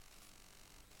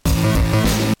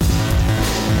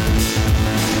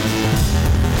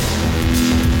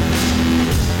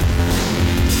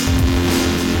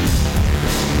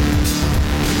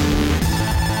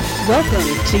Welcome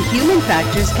to Human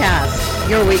Factors Cast,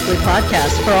 your weekly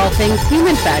podcast for all things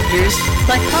human factors,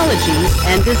 psychology,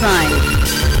 and design.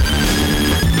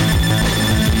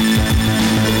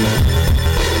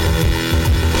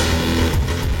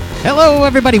 Hello,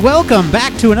 everybody. Welcome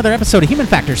back to another episode of Human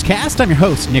Factors Cast. I'm your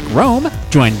host, Nick Rome,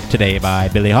 joined today by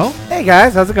Billy Ho. Hey,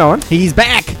 guys. How's it going? He's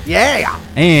back. Yeah.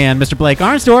 And Mr. Blake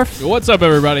Arnsdorf. What's up,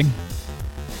 everybody?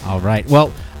 All right.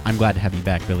 Well, I'm glad to have you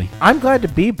back, Billy. I'm glad to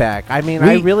be back. I mean,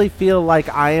 I really feel like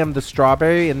I am the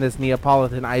strawberry in this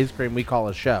Neapolitan ice cream we call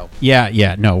a show.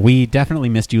 Yeah. No, we definitely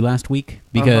missed you last week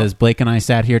because Blake and I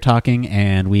sat here talking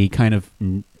and we kind of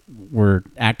were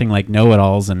acting like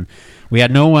know-it-alls and we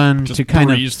had no one just to kind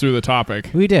breeze through the topic.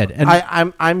 We did. And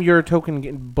I'm your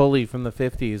token bully from the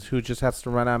 50s who just has to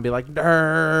run out and be like,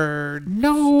 nerd.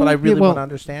 No. But I really want to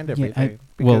understand everything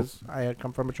because I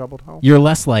come from a troubled home. You're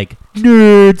less like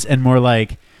nerds and more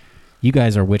like you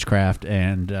guys are witchcraft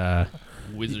and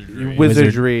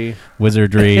Wizardry.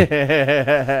 wizardry,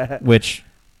 which...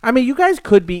 I mean, you guys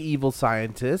could be evil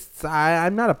scientists.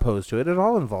 I'm not opposed to it. It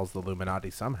all involves the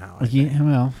Illuminati somehow. Yeah,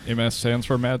 well... MS stands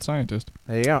for Mad Scientist.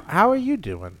 There you go. How are you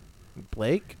doing,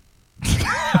 Blake?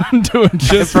 I'm doing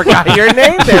just I forgot your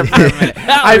name there for a minute.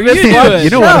 I missed one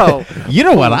show. You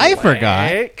know what I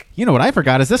forgot? You know what I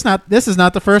forgot is this is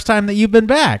not the first time that you've been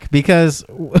back because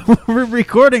we're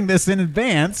recording this in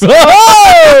advance.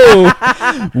 Oh!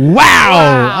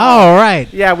 Wow! All right.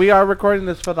 Yeah, we are recording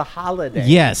this for the holiday.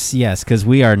 Yes, because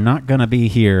we are not going to be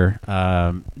here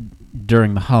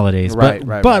during the holidays, Right.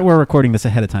 But we're recording this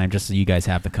ahead of time just so you guys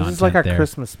have the content. This is like our there.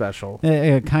 Christmas special.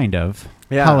 Kind of.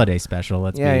 Yeah. Holiday special.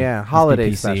 Let's be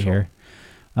holiday PC special here.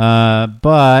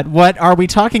 But what are we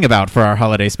talking about for our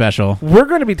holiday special? We're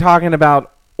going to be talking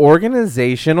about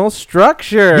organizational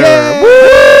structure. Yay!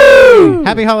 Woo!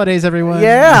 Happy holidays, everyone.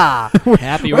 Yeah.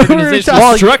 happy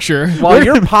organizational structure. While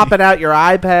you're popping out your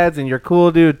iPads and your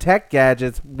cool dude tech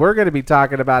gadgets, we're going to be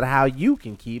talking about how you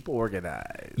can keep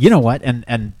organized. You know what?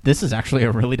 And this is actually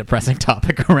a really depressing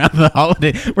topic around the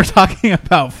holiday. We're talking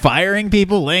about firing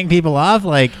people, laying people off.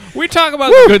 Like We talk about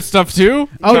the good stuff, too.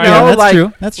 Oh, You yeah, know, that's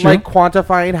true. That's true. Like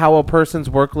quantifying how a person's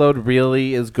workload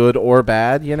really is good or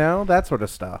bad, you know? That sort of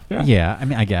stuff. Yeah, I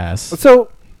mean, I guess. So,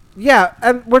 yeah,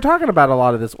 and we're talking about a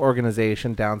lot of this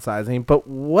organization downsizing, but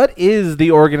what is the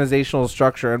organizational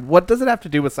structure and what does it have to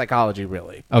do with psychology,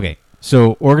 really? Okay,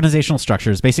 so organizational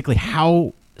structure is basically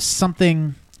how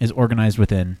something is organized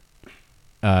within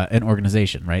an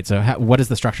organization, right? So what is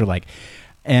the structure like?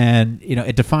 And, you know,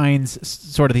 it defines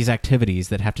sort of these activities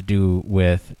that have to do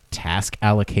with task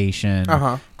allocation,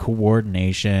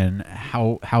 coordination,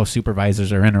 how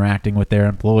supervisors are interacting with their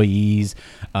employees,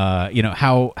 you know,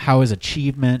 how is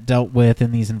achievement dealt with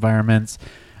in these environments,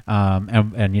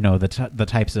 and you know, the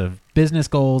types of business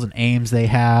goals and aims they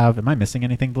have. Am I missing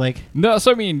anything, Blake? No,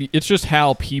 so I mean, it's just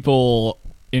how people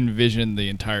envision the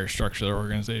entire structure of the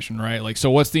organization, right? Like,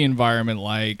 so what's the environment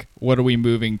like? What are we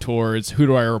moving towards? Who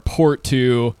do I report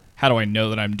to? How do I know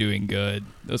that I'm doing good?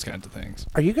 Those kinds of things.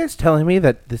 Are you guys telling me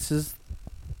that this is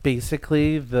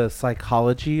basically the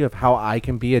psychology of how I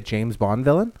can be a James Bond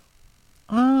villain?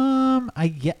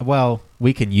 Well,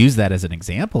 we can use that as an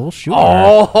example, sure.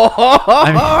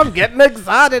 I'm getting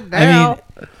excited now.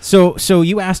 I mean, so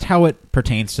you asked how it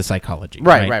pertains to psychology,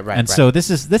 right? And so this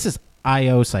is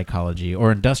IO psychology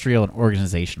or industrial and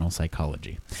organizational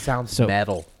psychology. Sounds so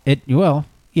metal. I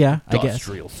guess.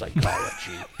 Industrial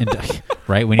psychology.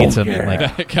 Right? We need some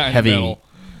like heavy metal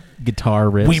guitar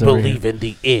riffs. We believe in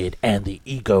the id and the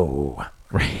ego.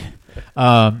 Right.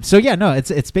 So yeah, no,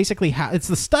 it's basically how it's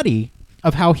the study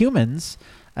of how humans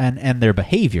and their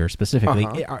behavior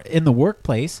specifically in the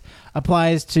workplace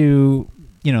applies to,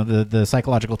 you know, the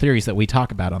psychological theories that we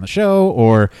talk about on the show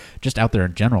or just out there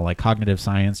in general, like cognitive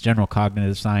science, general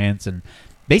cognitive science, and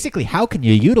basically how can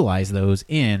you utilize those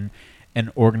in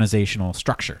an organizational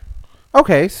structure.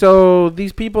 Okay, so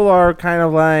these people are kind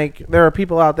of like, there are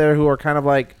people out there who are kind of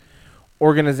like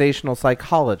organizational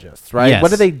psychologists, right? Yes. What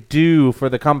do they do for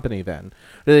the company then?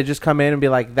 Do they just come in and be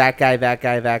like, that guy,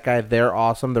 they're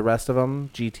awesome, the rest of them,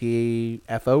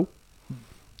 GTFO?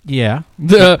 Yeah.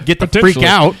 Get the freak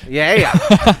out. Yeah.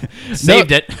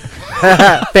 Saved it.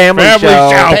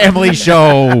 Family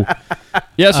show.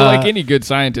 Yeah, so like any good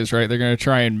scientist, right, they're going to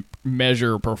try and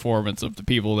measure performance of the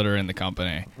people that are in the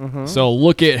company. So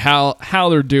look at how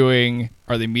they're doing.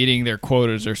 Are they meeting their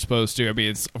quotas they're supposed to? I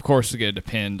mean, it's of course going to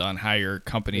depend on how your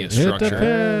company is structured. It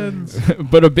depends.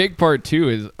 But a big part too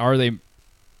is are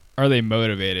they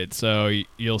motivated? So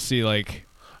you'll see like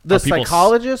The Are people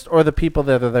psychologist or the people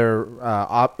that they're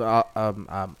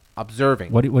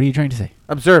observing? What are you trying to say?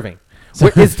 Observing.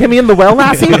 Is Timmy in the well,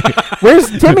 Lassie? Where's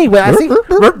Timmy, Lassie?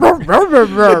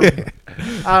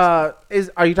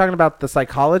 Are you talking about the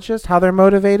psychologist, how they're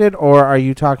motivated, or are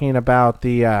you talking about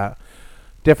the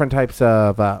different types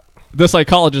of? The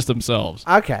psychologists themselves.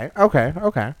 Okay.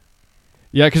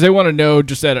 Yeah, because they want to know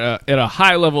just at a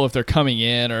high level if they're coming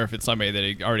in or if it's somebody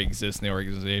that already exists in the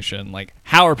organization. Like,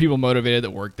 how are people motivated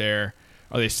that work there?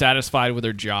 Are they satisfied with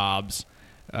their jobs?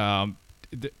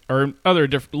 Or other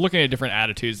looking at different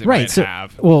attitudes they might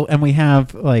have. Well, and we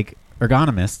have like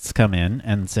ergonomists come in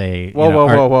and say,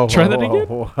 Whoa. Try that again?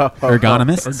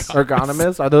 Ergonomists?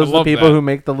 Ergonomists? Are those I the love people that. who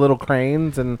make the little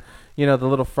cranes and, the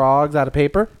little frogs out of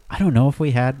paper? I don't know if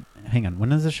we had. Hang on. When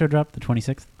does the show drop? The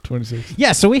 26th? 26.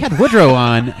 Yeah, so we had Woodrow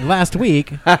on last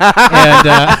week, and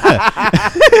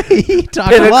he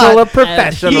talked a Pinnacle lot. of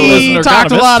professionalism. He Ergonomist.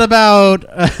 talked a lot about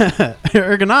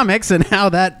ergonomics and how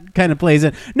that kind of plays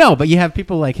in. No, but you have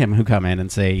people like him who come in and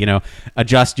say,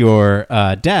 adjust your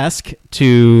desk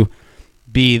to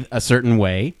be a certain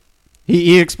way.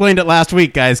 He explained it last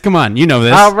week, guys. Come on, you know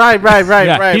this. Oh, right.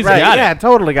 he's got it. Yeah,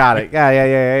 totally got it.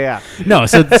 Yeah. No,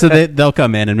 so they'll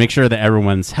come in and make sure that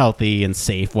everyone's healthy and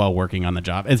safe while working on the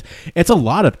job. It's a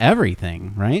lot of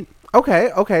everything, right?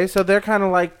 Okay. So they're kind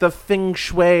of like the feng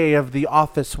shui of the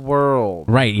office world.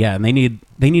 Right, yeah, and they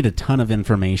need a ton of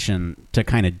information to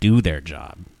kind of do their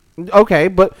job. Okay,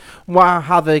 but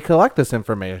how they collect this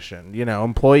information?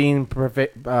 Employee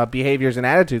behaviors and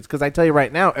attitudes. Because I tell you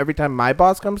right now, every time my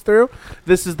boss comes through,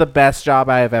 this is the best job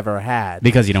I have ever had.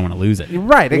 Because you don't want to lose it.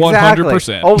 Right, exactly.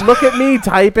 100%. Oh, look at me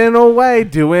typing away,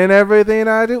 doing everything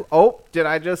I do. Oh, did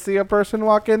I just see a person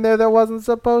walk in there that wasn't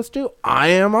supposed to? I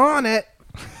am on it,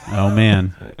 Oh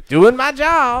man. doing my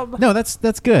job. No, that's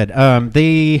good.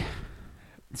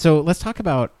 So let's talk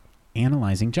about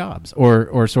analyzing jobs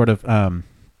or sort of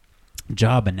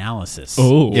job analysis,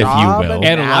 Oh. if you Job will.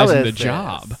 Analyzing the Analysis.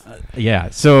 job. Yeah.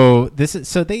 So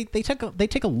they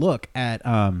take a look at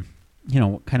kind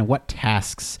of what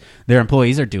tasks their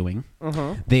employees are doing.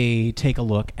 They take a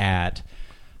look at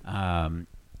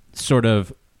sort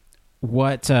of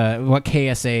what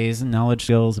KSAs, knowledge,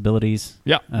 skills, abilities.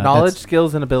 Yeah. Knowledge, that's-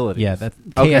 skills, and abilities. Yeah, that's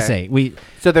Okay. KSA.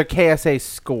 So their KSA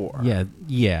score.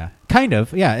 Yeah, kind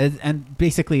of. Yeah, and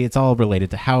basically it's all related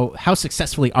to how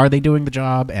successfully are they doing the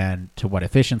job and to what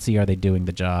efficiency are they doing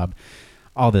the job.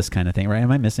 All this kind of thing, right? Am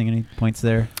I missing any points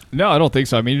there? No, I don't think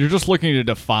so. I mean, you're just looking to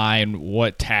define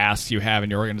what tasks you have in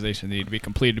your organization that need to be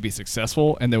completed to be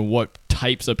successful, and then what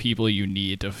types of people you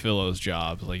need to fill those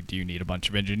jobs. Like, do you need a bunch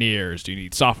of engineers? Do you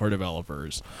need software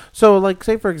developers? So, like,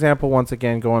 say, for example, once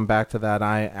again, going back to that,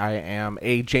 I am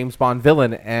a James Bond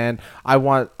villain, and I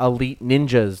want elite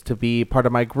ninjas to be part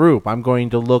of my group. I'm going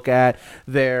to look at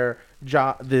their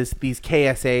these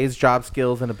KSAs, job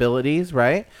skills and abilities,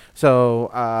 right?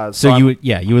 So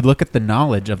you would look at the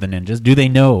knowledge of the ninjas. Do they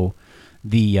know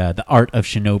the art of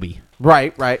shinobi?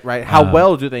 right. How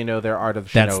well do they know their art of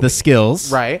shinobi? That's the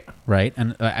skills, right?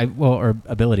 And or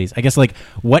abilities. I guess, like,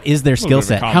 what is their skill bit of a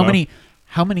set? combo.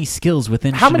 How many skills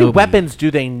within How many shinobi? weapons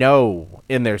do they know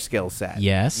in their skill set?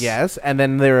 Yes. and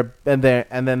then their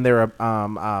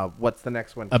what's the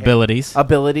next one? Abilities.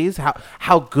 Abilities.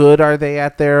 How good are they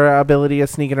at their ability of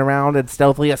sneaking around and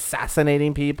stealthily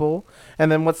assassinating people? And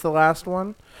then what's the last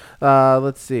one?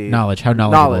 Let's see. Knowledge. How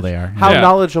knowledgeable they are. How Yeah.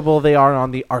 knowledgeable they are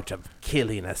on the art of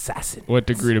killing assassins. What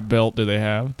degree to belt do they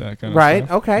have? That kind of Right.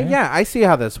 stuff. Okay. Yeah, I see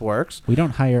how this works. We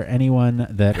don't hire anyone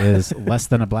that is less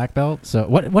than a black belt. So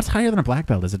what's higher than a black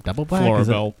belt? Is it double black? Floor Is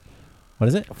it- belt. what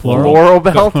is it? Floral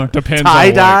belt. Depends Tie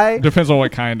on dye. depends on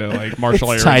what kind of like martial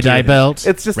arts. Tie dye you're- belt.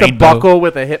 It's just rainbow. a buckle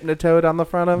with a hypnotode on the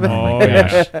front of it. Oh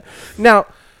yeah. Now,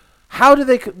 how do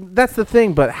they? That's the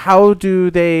thing. But how do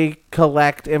they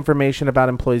collect information about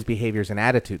employees' behaviors and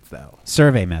attitudes, though?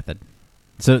 Survey method.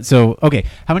 So okay.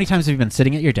 How many times have you been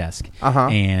sitting at your desk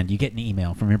and you get an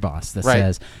email from your boss that Right.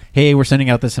 says, "Hey, we're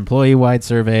sending out this employee-wide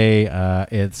survey.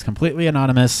 It's completely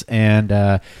anonymous, and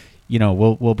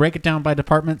we'll break it down by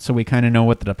department, so we kind of know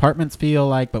what the departments feel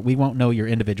like, but we won't know your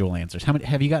individual answers." How many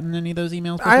have you gotten any of those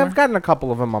emails before? I have gotten a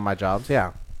couple of them on my jobs.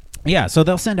 Yeah. Yeah, so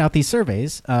they'll send out these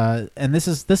surveys, and this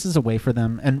is a way for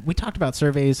them. And we talked about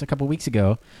surveys a couple weeks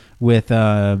ago with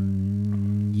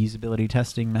usability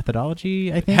testing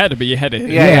methodology, I think. Had to be. You had to. Hit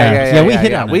it. Yeah, we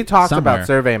hit on it We talked somewhere. about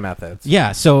survey methods.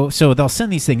 Yeah, so they'll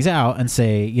send these things out and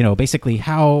say, basically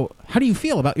how do you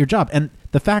feel about your job? And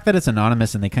the fact that it's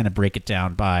anonymous and they kind of break it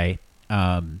down by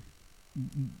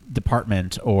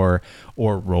department or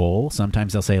role.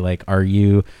 Sometimes they'll say, like, are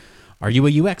you are you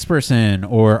a UX person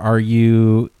or are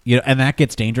you and that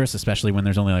gets dangerous, especially when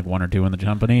there's only like one or two in the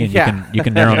company, and you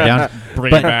can narrow them down.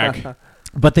 Bring it back.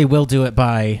 But they will do it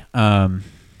by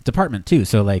department too.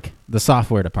 So like the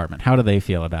software department, how do they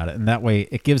feel about it? And that way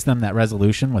it gives them that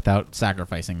resolution without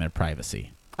sacrificing their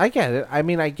privacy. I get it. I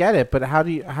mean, I get it, but how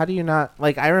do you not,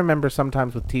 like, I remember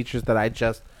sometimes with teachers that I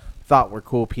just thought were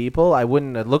cool people, I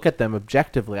wouldn't look at them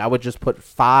objectively. I would just put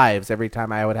 5s every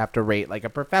time I would have to rate like a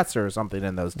professor or something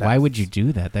in those tests. Why would you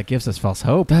do that? That gives us false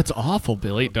hope. That's awful,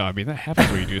 Billy. No, I mean, that happens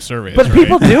when you do surveys. But right?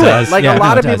 people do it. does. Like Yeah, a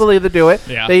lot of it does. people either do it.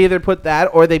 Yeah. They either put that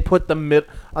or they put the mid.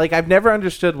 Like, I've never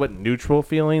understood what neutral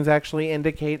feelings actually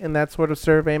indicate in that sort of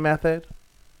survey method.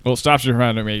 Well, it stops you from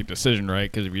having to make a decision,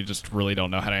 right? Because if you just really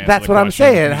don't know how to answer That's the what I'm question,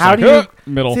 saying. you're just How like, do you "Oh,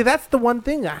 middle? see? That's the one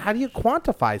thing. How do you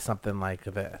quantify something like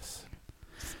this?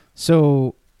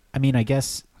 So, I mean, I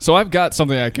guess So I've got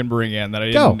something I can bring in that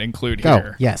I Go. didn't include go.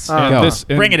 here. Yes, And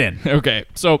go. Bring it in. Okay,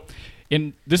 so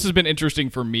this has been interesting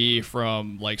for me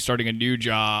from like starting a new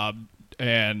job,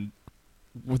 and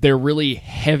they're really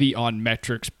heavy on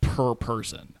metrics per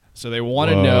person. So they want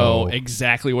to know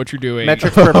exactly what you're doing.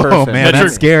 Metrics per person. Oh man,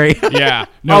 that's scary. Yeah.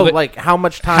 Like how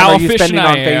much time how are you efficient spending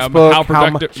I on am, Facebook? how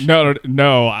productive.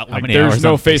 No. Like, many there's hours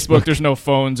no on Facebook. Facebook? There's no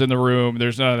phones in the room.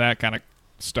 There's none of that kind of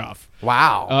stuff.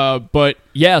 Wow. But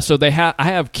yeah, so I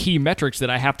have key metrics that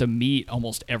I have to meet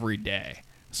almost every day.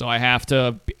 So I have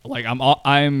to, like,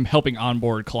 I'm helping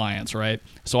onboard clients, right?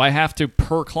 So I have to,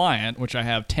 per client, which I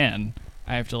have 10,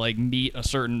 I have to like meet a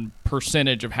certain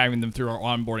percentage of having them through our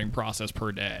onboarding process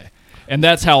per day. And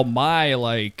that's how my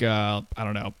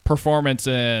performance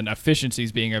and efficiency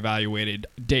is being evaluated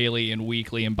daily and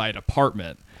weekly and by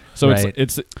department. So Right.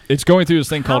 it's going through this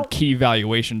thing called key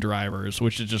valuation drivers,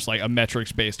 which is just like a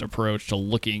metrics based approach to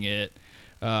looking at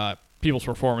people's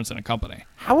performance in a company.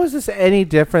 How is this any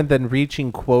different than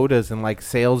reaching quotas in like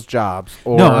sales jobs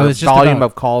or No, I was just volume about-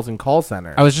 of calls in call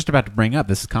centers? I was just about to bring up,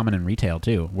 this is common in retail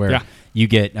too, where Yeah. you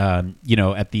get,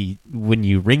 when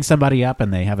you ring somebody up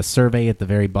and they have a survey at the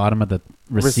very bottom of the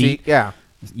receipt, Yeah.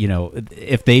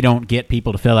 if they don't get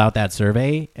people to fill out that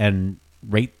survey and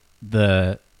rate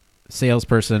the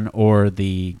salesperson or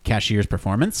the cashier's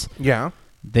performance, Yeah.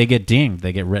 they get dinged,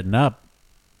 they get written up.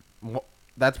 Well,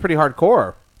 that's pretty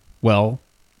hardcore. Well,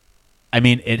 I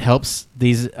mean, it helps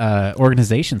these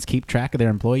organizations keep track of their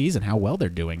employees and how well they're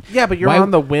doing. Yeah, but you're Why- on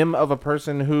the whim of a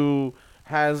person who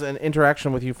has an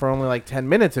interaction with you for only like 10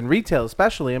 minutes in retail,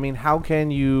 especially. I mean, how can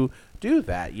you do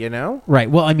that, you know? Right.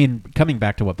 Well, I mean, coming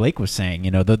back to what Blake was saying,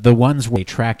 the ones where they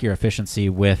track your efficiency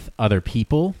with other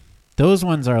people, those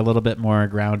ones are a little bit more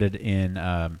grounded in,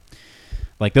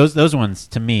 like those ones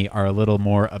to me are a little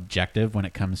more objective when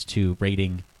it comes to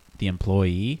rating the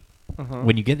employee.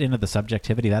 When you get into the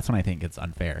subjectivity, that's when I think it's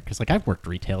unfair. Because like I've worked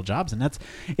retail jobs, and that's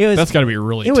got to be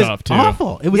really it was tough too.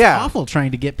 awful. It was Yeah. awful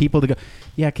trying to get people to go,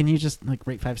 yeah, can you just like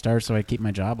rate 5 stars so I keep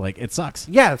my job? Like it sucks.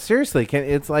 Yeah, seriously.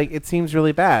 It's like, it seems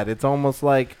really bad. It's almost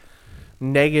like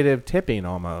negative tipping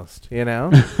almost, you know?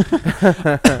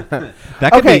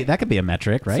 That could be a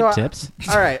metric, right? So, Tips.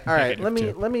 All right.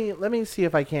 Negative Let me see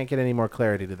if I can't get any more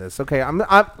clarity to this. Okay, I'm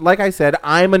like I said,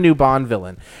 I'm a new Bond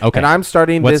villain. Okay. And I'm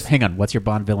starting this. Hang on. What's your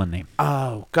Bond villain name?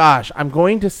 Oh gosh, I'm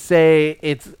going to say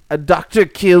it's a Dr.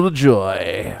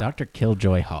 Killjoy. Dr.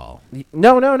 Killjoy Hall.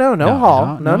 No, No,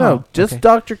 Hall. no, No, Hall. just Okay.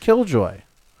 Dr. Killjoy.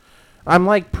 I'm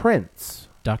like Prince.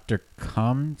 Dr.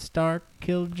 Comstar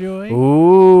Killjoy?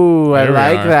 Ooh, I There we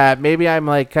like are. that. Maybe I'm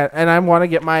like, and I want to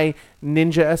get my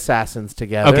ninja assassins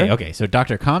together. Okay. So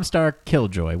Dr. Comstar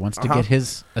Killjoy wants to get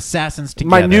his assassins together.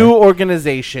 My new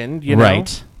organization, you know.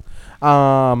 Right.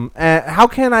 And how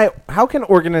can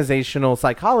organizational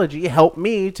psychology help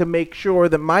me to make sure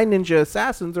that my ninja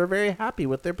assassins are very happy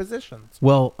with their positions?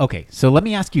 Well, okay. So let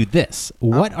me ask you this.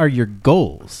 What are your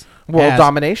goals? World as-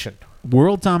 domination.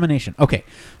 World domination. Okay.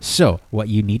 So what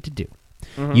you need to do,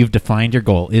 Mm-hmm. you've defined your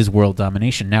goal is world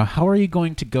domination. Now, how are you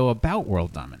going to go about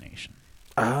world domination?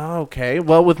 Oh, okay.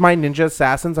 Well, with my ninja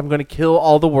assassins, I'm going to kill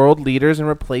all the world leaders and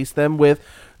replace them with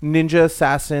ninja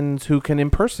assassins who can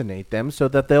impersonate them so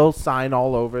that they'll sign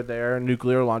all over their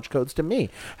nuclear launch codes to me.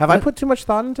 Have I put too much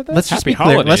thought into this? Let's just Happy be clear.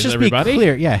 Let's holidays, just everybody. be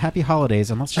clear. Yeah, happy holidays.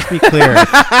 And let's just be clear.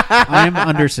 I'm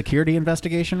under security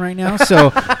investigation right now, so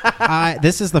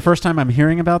this is the first time I'm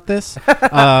hearing about this.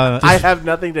 I have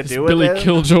nothing to do with Billy it.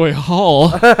 Killjoy Hall.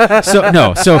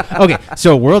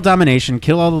 So world domination,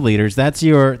 kill all the leaders. That's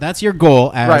your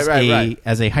goal as Right.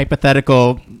 as a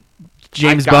hypothetical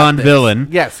James I got Bond this. villain.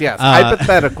 Yes.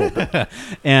 Hypothetical.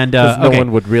 And Because no okay.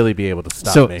 one would really be able to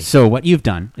stop me. So what you've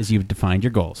done is you've defined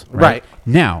your goals. Right.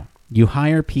 Now you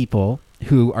hire people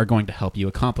who are going to help you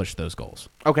accomplish those goals.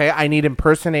 Okay, I need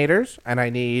impersonators and I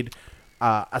need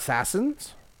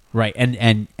assassins. Right,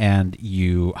 and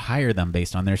you hire them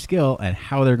based on their skill and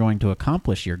how they're going to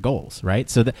accomplish your goals, right?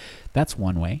 So that's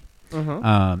one way.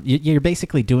 You're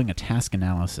basically doing a task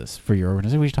analysis for your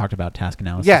organization. We talked about task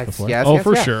analysis before.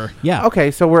 For sure. Yeah.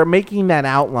 Okay, so we're making that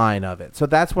outline of it. So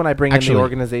that's when I bring in the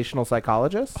organizational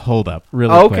psychologist? Hold up.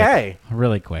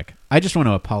 Really quick. I just want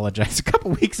to apologize. A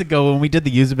couple weeks ago when we did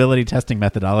the usability testing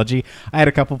methodology, I had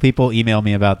a couple people email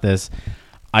me about this.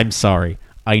 I'm sorry.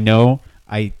 I know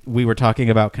we were talking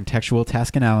about contextual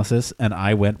task analysis, and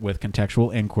I went with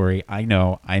contextual inquiry. I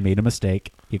know I made a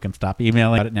mistake. You can stop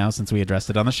emailing about it now since we addressed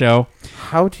it on the show.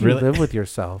 How do you live with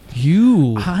yourself?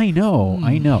 I know.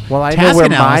 Well, I task know where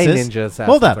analysis, my ninja assassins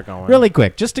hold up, are going. really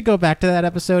quick, just to go back to that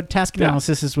episode, task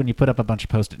analysis is when you put up a bunch of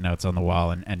Post-it notes on the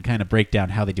wall and kind of break down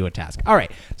how they do a task. All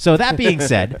right, so that being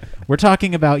said, we're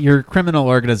talking about your criminal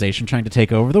organization trying to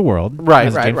take over the world.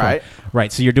 Right,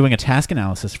 so you're doing a task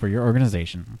analysis for your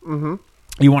organization. Mm-hmm.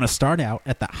 You want to start out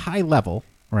at the high level,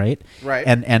 right? Right.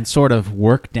 And sort of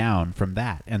work down from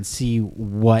that and see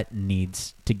what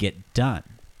needs to get done.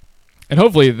 And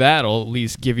hopefully that'll at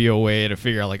least give you a way to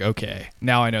figure out, like, okay,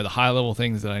 now I know the high-level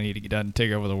things that I need to get done to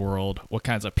take over the world. What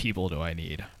kinds of people do I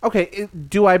need? Okay,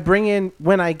 do I bring in,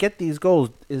 when I get these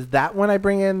goals, is that when I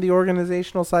bring in the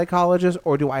organizational psychologist,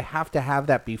 or do I have to have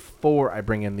that before I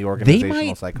bring in the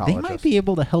organizational psychologist? They might be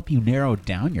able to help you narrow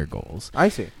down your goals. I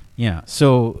see. Yeah,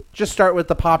 so just start with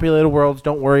the populated worlds.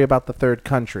 Don't worry about the third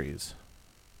countries.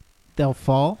 They'll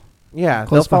fall. Yeah,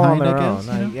 close they'll fall behind, on their I own. guess,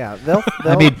 you know?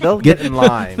 Yeah, they'll get in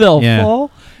line. They'll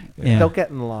fall. Yeah. They'll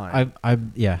get in line. All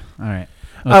right.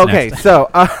 What's okay, next? so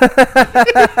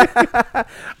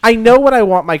I know what I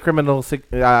want my criminal.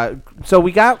 So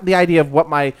we got the idea of what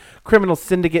my criminal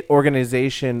syndicate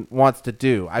organization wants to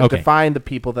do. I've defined the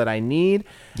people that I need.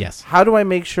 Yes. How do I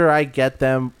make sure I get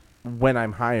them when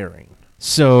I'm hiring?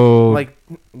 So,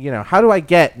 how do I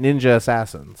get ninja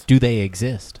assassins? Do they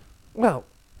exist? Well,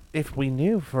 if we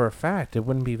knew for a fact, it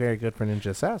wouldn't be very good for ninja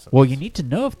assassins. Well, you need to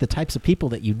know if the types of people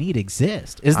that you need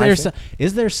exist. Is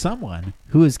there someone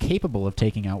who is capable of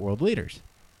taking out world leaders?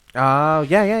 Yeah.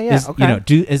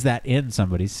 Is that in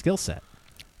somebody's skill set?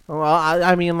 Well,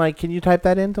 I mean, can you type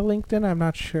that into LinkedIn? I'm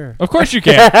not sure. Of course you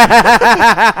can.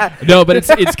 No, but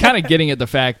it's kind of getting at the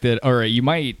fact that, all right, you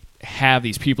might have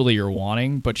these people that you're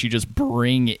wanting, but you just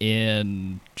bring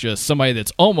in just somebody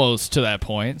that's almost to that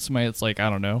point, somebody that's like, I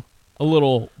don't know, a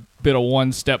little bit of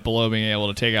one step below being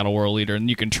able to take out a world leader, and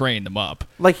you can train them up.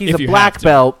 Like he's a black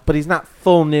belt, but he's not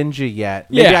full ninja yet.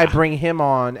 Maybe I bring him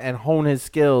on and hone his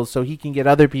skills so he can get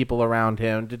other people around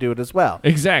him to do it as well.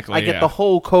 Exactly. I get the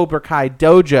whole Cobra Kai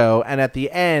dojo, and at the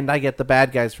end, I get the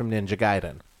bad guys from Ninja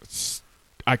Gaiden.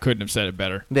 I couldn't have said it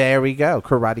better. There we go.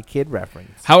 Karate Kid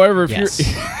reference. However,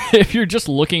 if you're just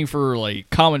looking for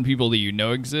common people that you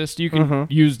know exist, you can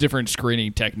use different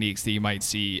screening techniques that you might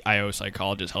see IO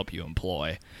psychologists help you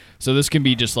employ. So this can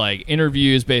be just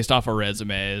interviews based off of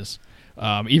resumes,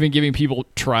 even giving people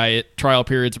trial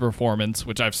periods of performance,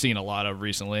 which I've seen a lot of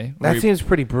recently. That seems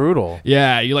pretty brutal.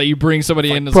 Yeah, you bring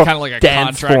somebody in as kind of like a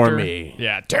dance contractor. For me.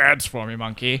 Yeah, dance for me,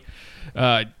 monkey.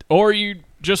 Or you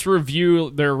just review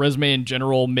their resume in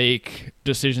general, make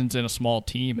decisions in a small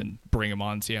team, and bring them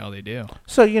on and see how they do.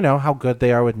 So you know how good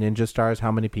they are with ninja stars,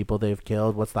 how many people they've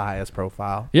killed, what's the highest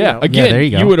profile. Yeah, again, there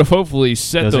you would have hopefully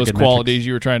set those qualities metrics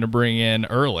you were trying to bring in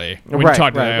early when you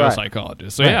talked to the IO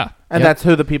psychologist. So And that's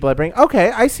who the people I bring.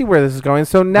 Okay, I see where this is going.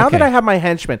 So now that I have my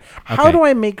henchmen, how do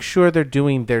I make sure they're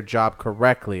doing their job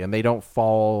correctly and they don't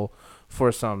fall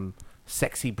for some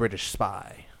sexy British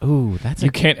spy? Ooh,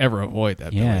 you can't ever avoid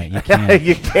that. Yeah, you can't.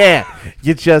 You can't.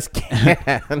 You just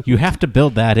can't. You have to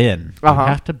build that in. You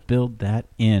have to build that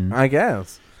in. I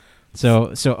guess.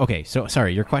 So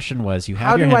sorry. Your question was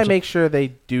how do I make sure they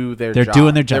do their job? They're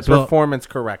doing their job, performance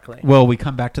correctly. Well, we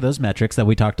come back to those metrics that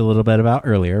we talked a little bit about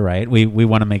earlier, right? We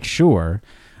want to make sure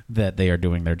that they are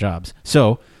doing their jobs.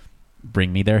 So,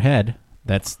 bring me their head.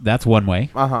 That's one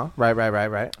way.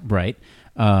 Right. Right.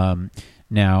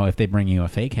 Now, if they bring you a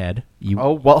fake head, you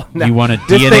want a DNA.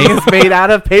 This thing is made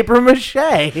out of paper mache.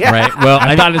 Right. Well,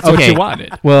 I thought it's what you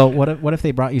wanted. Well, what if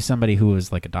they brought you somebody who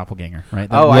was like a doppelganger, right?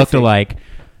 That looked alike.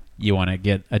 You want to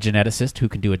get a geneticist who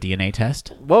can do a DNA test.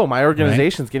 Whoa, my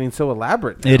organization's getting so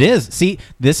elaborate now. It is. See,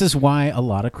 this is why a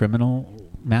lot of criminal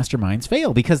masterminds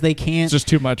fail, because they can't. It's just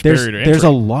too much barrier to entry. There's a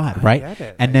lot,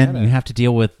 right? And then you it. have to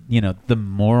deal with the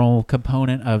moral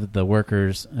component of the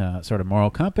workers' sort of moral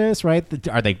compass, right?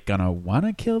 Are they gonna want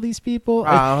to kill these people?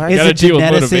 Is a deal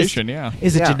with motivation? Yeah.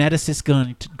 Is a geneticist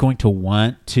going to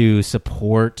want to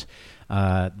support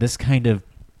this kind of?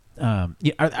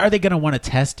 Are they going to want to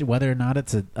test whether or not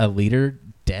it's a leader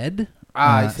dead?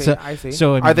 I see. So, I see.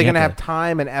 So I mean, are they you going to have have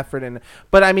time and effort?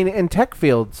 But I mean, in tech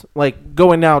fields, like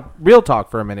going out real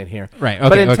talk for a minute here. Right.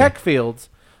 but okay, in okay. tech fields,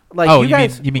 like Oh, you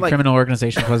guys, mean like, criminal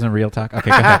organizations wasn't real talk? Okay,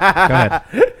 go ahead. Go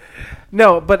ahead.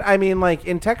 No, but I mean, like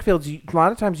in tech fields, a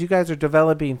lot of times you guys are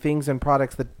developing things and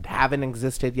products that haven't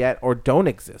existed yet or don't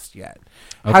exist yet.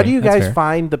 How Okay, do you that's guys fair.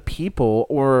 find the people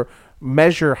or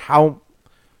measure how?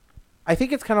 I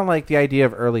think it's kind of like the idea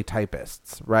of early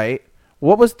typists, right?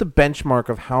 What was the benchmark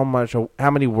of how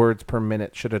many words per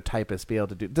minute should a typist be able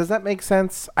to do? Does that make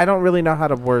sense? I don't really know how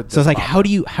to word this. So it's like,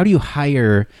 problem. how do you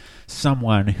hire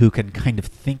someone who can kind of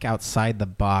think outside the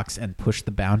box and push the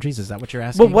boundaries? Is that what you're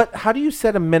asking? Well, how do you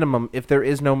set a minimum if there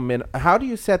is no How do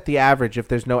you set the average if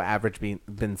there's no average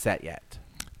been set yet?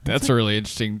 That's a really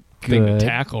interesting thing to Good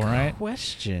tackle, right?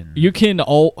 question. You can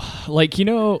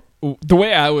the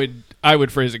way I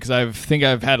would phrase it, because I think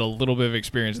I've had a little bit of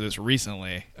experience with this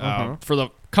recently. For the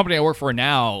company I work for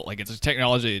now, like it's a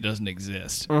technology that doesn't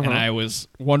exist, and I was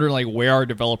wondering like where our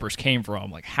developers came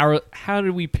from. Like how did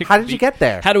we pick? How did you get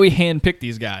there? How do we hand pick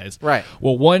these guys? Right.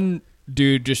 Well, one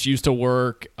dude just used to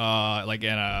work like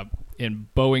in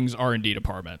Boeing's R&D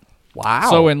department. Wow.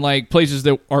 So in like places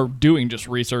that are doing just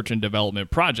research and development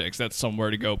projects, that's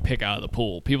somewhere to go pick out of the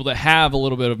pool. People that have a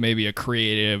little bit of maybe a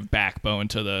creative backbone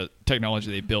to the technology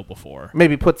they built before.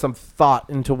 Maybe put some thought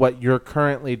into what you're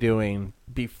currently doing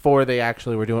before they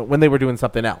actually were doing when they were doing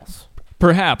something else.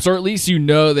 Perhaps, or at least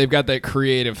they've got that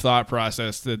creative thought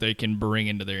process that they can bring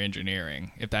into their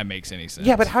engineering, if that makes any sense.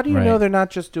 Yeah, but how do you Right. know they're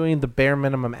not just doing the bare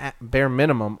minimum,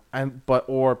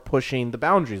 or pushing the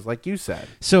boundaries, like you said?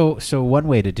 So one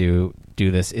way to do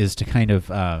this is to kind of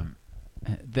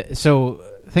so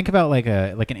think about like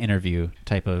an interview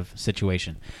type of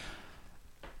situation,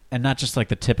 and not just like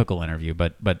the typical interview,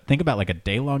 but think about like a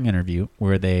day-long interview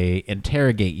where they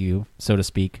interrogate you, so to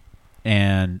speak,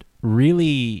 and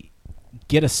really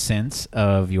get a sense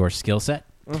of your skill set.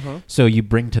 So you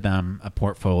bring to them a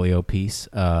portfolio piece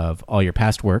of all your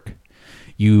past work.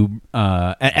 You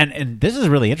and this is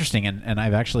really interesting, and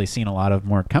I've actually seen a lot of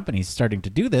more companies starting to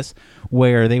do this,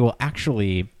 where they will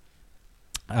actually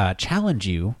challenge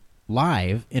you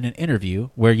live in an interview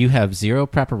where you have zero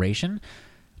preparation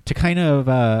to kind of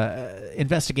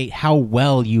investigate how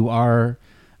well you are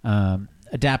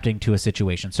adapting to a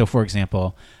situation. So, for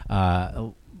example,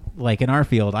 like in our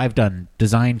field, I've done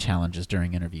design challenges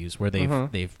during interviews where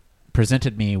they've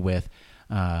presented me with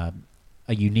a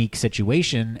unique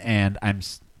situation, and I'm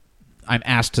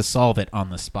asked to solve it on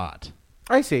the spot.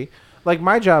 I see. Like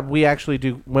my job, we actually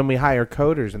do when we hire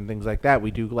coders and things like that. We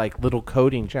do like little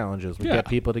coding challenges. We get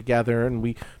people together and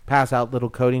we pass out little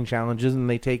coding challenges, and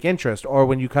they take interest. Or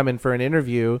when you come in for an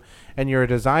interview and you're a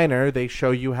designer, they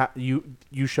show you how you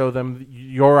show them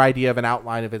your idea of an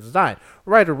outline of a design.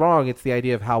 Right or wrong, it's the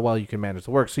idea of how well you can manage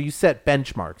the work. So you set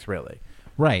benchmarks, really.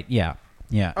 Right? Yeah.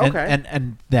 Okay.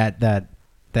 And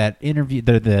that interview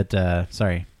that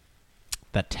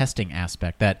testing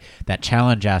aspect, that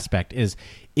challenge aspect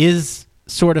is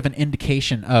sort of an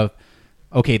indication of,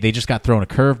 okay, they just got thrown a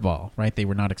curveball, right? They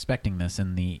were not expecting this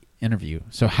in the interview.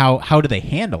 So how do they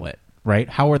handle it, right?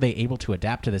 How are they able to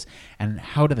adapt to this, and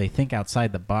how do they think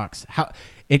outside the box? How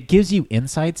it gives you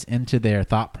insights into their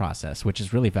thought process, which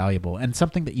is really valuable and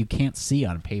something that you can't see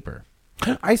on paper.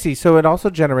 I see. So it also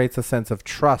generates a sense of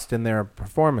trust in their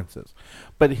performances.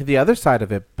 But the other side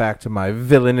of it, back to my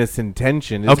villainous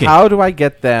intention, is how do I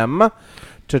get them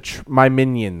my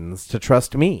minions to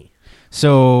trust me?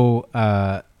 So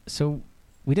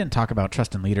we didn't talk about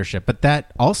trust and leadership, but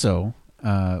that also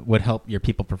would help your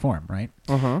people perform, right?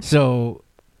 So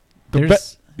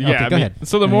there's... Yeah, okay, go ahead.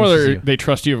 So the more they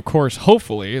trust you, of course,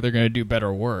 hopefully they're going to do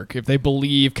better work. If they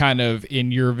believe kind of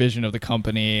in your vision of the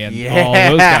company and all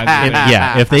those kinds of things.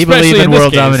 Yeah, if they Especially believe in this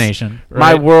world case, domination. right?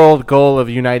 My world goal of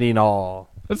uniting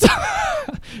all.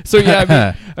 So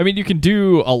yeah, I mean, you can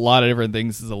do a lot of different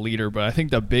things as a leader, but I think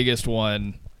the biggest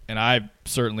one, and I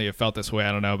certainly have felt this way,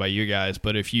 I don't know about you guys,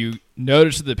 but if you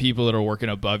notice that the people that are working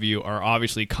above you are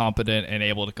obviously competent and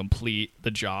able to complete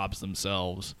the jobs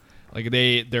themselves, like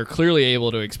they're clearly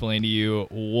able to explain to you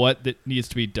what that needs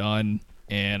to be done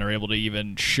and are able to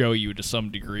even show you to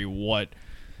some degree what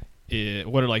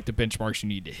are like the benchmarks you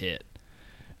need to hit.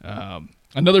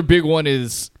 Another big one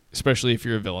is, especially if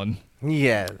you're a villain,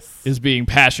 yes, is being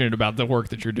passionate about the work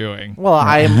that you're doing. Well,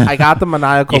 I got the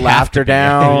maniacal You have laughter to be.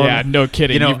 down. Yeah, no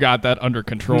kidding. You know, You've got that under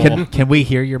control. Can we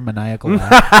hear your maniacal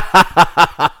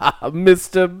laugh?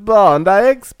 Mr. Bond, I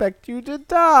expect you to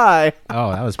die.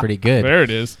 Oh, that was pretty good. There it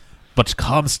is. But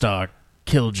Comstock,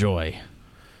 Killjoy.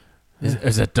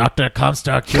 Is it Dr.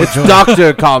 Comstock It's Killjoy?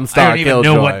 Dr. Comstock I don't even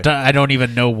Killjoy. know what I don't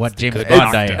even know what James Bond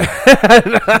I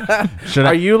am. Should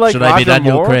Are you like should I be Roger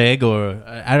Daniel Moore? Craig or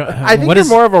I don't? I think what you're is,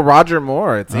 more of a Roger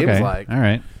Moore, it seems okay. like. All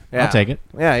right, Yeah. I'll take it.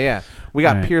 Yeah. We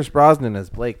got All right. Pierce Brosnan as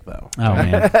Blake, though. Oh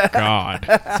man, God.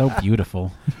 so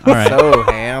beautiful. All right. So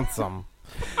handsome.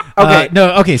 Okay.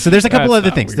 No. Okay. So there's a couple That's other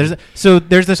not things. weird.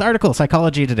 There's this article,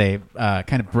 Psychology Today,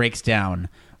 kind of breaks down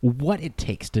what it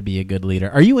takes to be a good leader.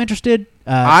 Are you interested,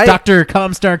 Dr.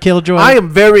 Comstar Killjoy? I am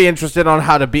very interested on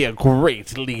how to be a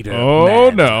great leader. Oh,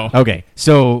 man. no. Okay.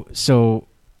 So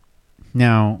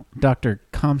now, Dr.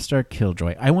 Comstar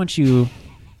Killjoy, I want you.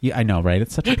 I know, right?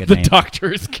 It's such a good The name.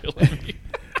 doctor is killing me.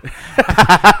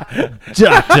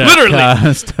 Dr. Literally.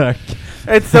 Comstar.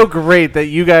 It's so great that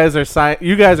you guys are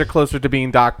you guys are closer to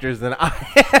being doctors than I.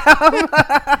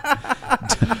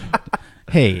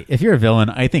 Hey, if you're a villain,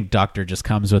 I think doctor just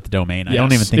comes with the domain. I don't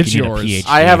Yes, even think it's you need yours. a PhD.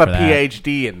 I have a for that.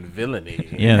 PhD in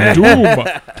villainy. Yeah.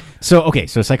 Doom.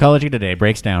 So Psychology Today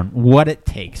breaks down what it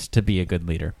takes to be a good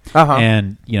leader. Uh-huh.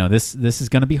 And this is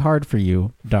going to be hard for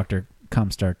you, Dr.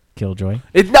 Comstar Killjoy.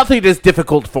 It's nothing is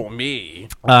difficult for me.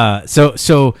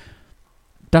 So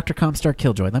Dr. Comstar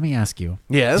Killjoy, let me ask you.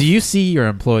 Yes? Do you see your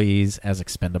employees as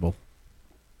expendable?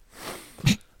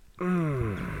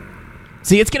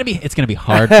 See, it's gonna be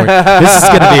hard for you. This is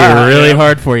gonna be really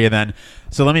hard for you then.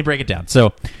 So let me break it down.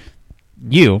 So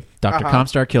you, Dr.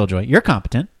 Comstar Killjoy, you're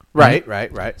competent. Right.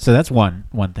 So that's one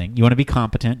thing. You want to be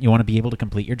competent. You want to be able to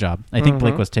complete your job. I think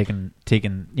Blake was taking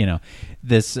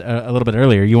this a little bit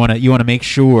earlier. You want to make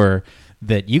sure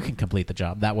that you can complete the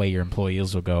job. That way your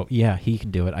employees will go, yeah, he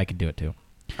can do it. I can do it too.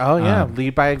 Oh, yeah.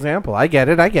 Lead by example. I get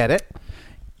it.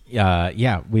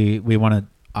 Yeah, we want to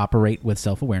operate with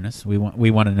self-awareness. We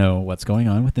want to know what's going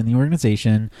on within the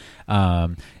organization.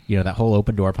 That whole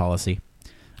open door policy.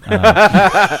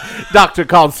 Dr.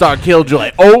 Comstar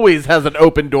Killjoy always has an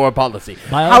open door policy.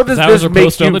 How does that this was a make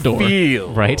post on you the door.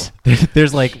 feel? Right?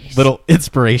 There's like little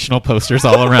inspirational posters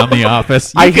all around the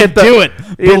office. You I can get the- do it.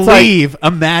 it's like- Believe.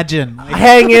 Imagine.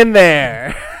 Hang in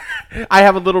there. I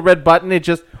have a little red button. It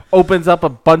just opens up a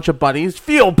bunch of bunnies.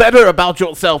 Feel better about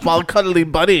yourself while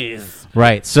cuddling bunnies.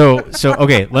 Right. So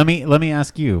okay, let me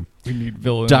ask you, We need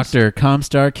villains. Dr.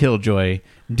 Comstar Killjoy,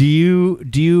 do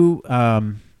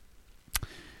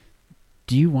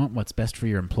you want what's best for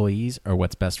your employees or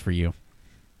what's best for you?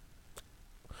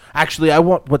 Actually, I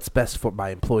want what's best for my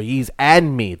employees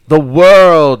and me. The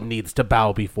world needs to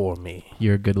bow before me.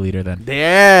 You're a good leader then.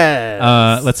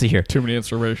 Yes. Let's see here. Too many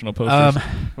inspirational posters.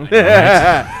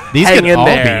 These Hang can in all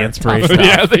there. be inspirational.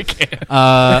 yeah, they can.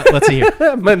 Let's see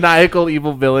here. Maniacal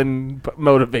evil villain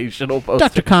motivational poster.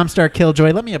 Dr. Comstar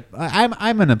Killjoy,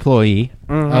 I'm an employee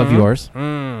of yours.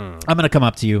 I'm going to come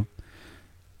up to you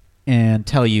and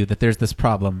tell you that there's this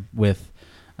problem with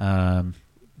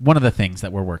one of the things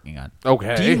that we're working on.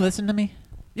 Okay. Do you listen to me?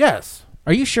 Yes.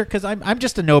 Are you sure? Because I'm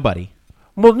just a nobody.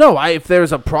 Well, no. If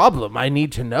there's a problem, I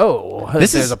need to know. This if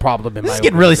is there's a problem in This my is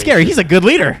getting really organization. scary. He's a good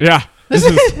leader. Yeah.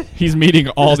 He's meeting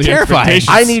all the terrifying. expectations.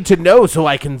 I need to know so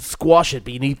I can squash it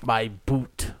beneath my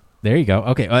boot. There you go.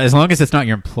 Okay, as long as it's not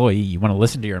your employee, you want to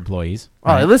listen to your employees.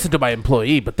 Oh, I listen to my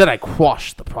employee, but then I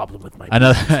quash the problem with my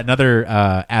boot. Another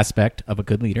aspect of a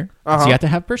good leader is you have to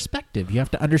have perspective. You have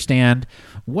to understand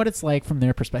what it's like from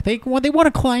their perspective. When they want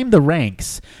to climb the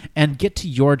ranks and get to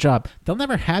your job, they'll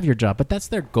never have your job, but that's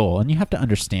their goal, and you have to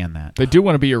understand that. They do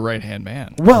want to be your right-hand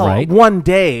man. Well, Right. one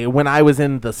day when I was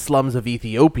in the slums of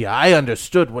Ethiopia, I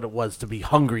understood what it was to be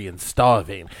hungry and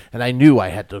starving, and I knew I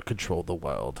had to control the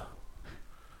world.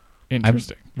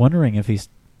 Interesting. I'm wondering if he's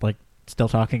like still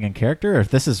talking in character, or if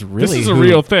this is really This is a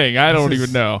real thing. I don't is-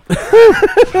 even know.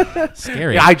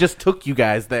 scary. Yeah, I just took you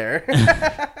guys there.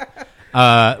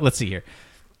 Let's see here.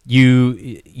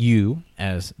 You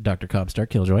as Dr. Comstar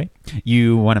Killjoy,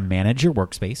 you want to manage your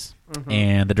workspace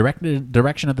and the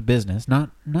direction of the business, not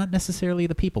necessarily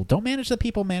the people. Don't manage the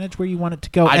people. Manage where you want it to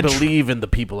go. I And believe in the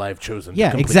people I've chosen. yeah,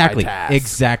 to complete exactly, my tasks.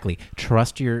 exactly.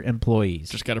 Trust your employees.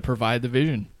 Just got to provide the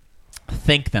vision.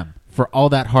 Thank them for all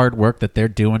that hard work that they're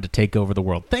doing to take over the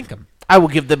world. Thank them. I will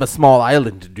give them a small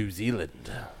island in New Zealand.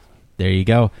 There you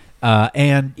go.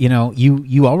 And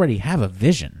you already have a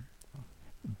vision,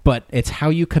 but it's how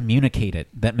you communicate it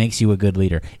that makes you a good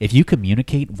leader. If you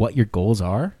communicate what your goals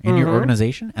are in your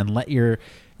organization and let your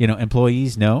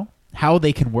employees know how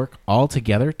they can work all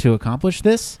together to accomplish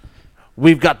this.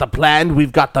 We've got the plan,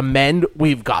 we've got the men,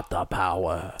 we've got the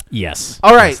power. Yes.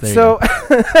 All right, Yes, there you so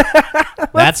go.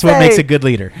 That's what say- makes a good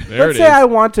leader. There let's it say is. I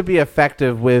want to be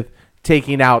effective with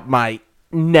taking out my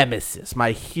nemesis,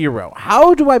 my hero?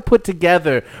 How do I put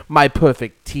together my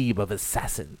perfect team of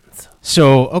assassins?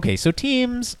 So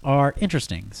teams are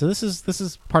interesting. So this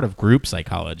is part of group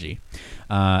psychology,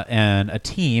 and a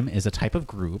team is a type of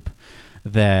group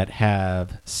that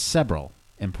have several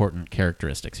important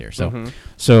characteristics here.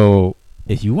 So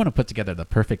if you want to put together the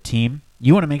perfect team,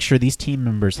 you want to make sure these team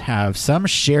members have some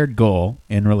shared goal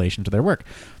in relation to their work.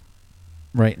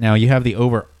 Right now, you have the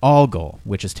overall goal,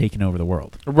 which is taking over the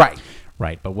world. Right.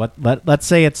 But let's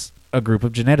say it's a group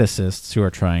of geneticists who are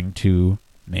trying to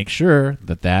make sure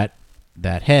that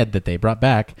head that they brought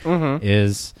back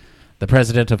is the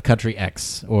president of country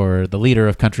X or the leader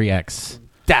of country X.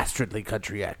 Dastardly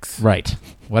country X. Right.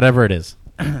 Whatever it is.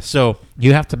 So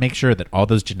you have to make sure that all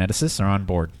those geneticists are on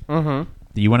board. Mm-hmm.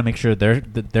 You want to make sure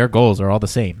their goals are all the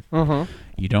same. Mm-hmm.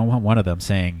 You don't want one of them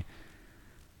saying,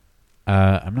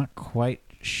 I'm not quite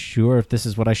sure if this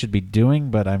is what I should be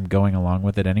doing, but I'm going along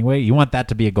with it anyway. You want that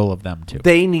to be a goal of them too.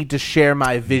 They need to share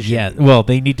my vision. Yeah, well,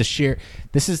 they need to share.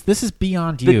 This is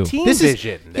beyond you. The team this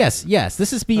vision. Yes.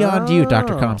 This is beyond you,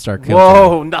 Dr. Comstar Killjoy.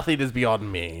 Whoa, nothing is beyond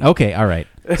me. Okay, all right.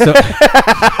 So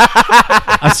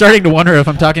I'm starting to wonder if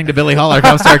I'm talking to Billy Hall or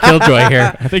Comstar Killjoy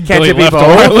here. I think Can't Billy it be left a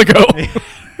both? while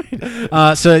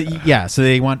ago. So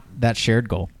they want that shared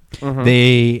goal. Mm-hmm.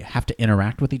 They have to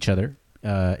interact with each other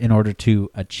in order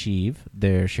to achieve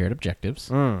their shared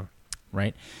objectives.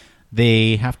 Right?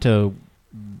 They have to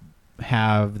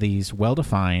have these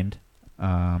well-defined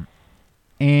and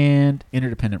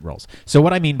interdependent roles. So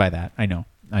what I mean by that, I know.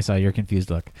 I saw your confused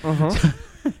look.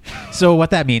 So what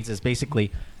that means is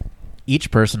basically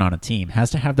each person on a team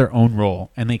has to have their own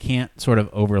role, and they can't sort of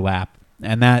overlap.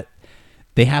 And that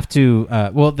they have to,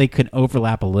 they can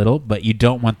overlap a little, but you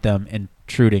don't want them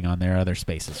intruding on their other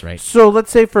spaces, right? So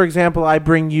let's say, for example, I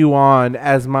bring you on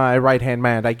as my right-hand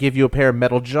man. I give you a pair of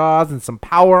metal jaws and some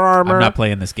power armor. I'm not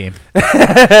playing this game.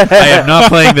 I am not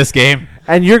playing this game.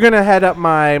 And you're gonna head up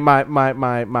my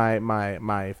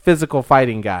physical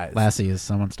fighting guys. Lassie, is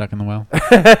someone stuck in the well?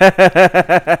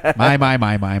 my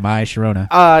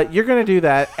Sharona. You're gonna do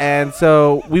that, and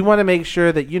so we want to make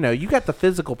sure that you got the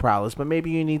physical prowess, but maybe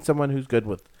you need someone who's good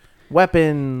with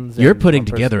weapons. You're putting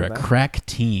together a crack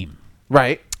team,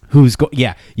 right?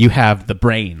 You have the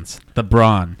brains, the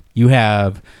brawn. You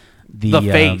have the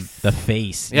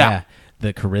face. Yeah.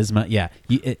 The charisma,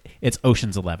 it's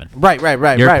Ocean's 11. Right.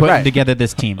 You're putting together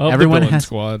this team. Everyone has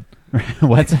squad.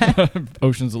 What's that?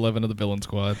 Ocean's 11 of the villain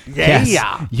squad.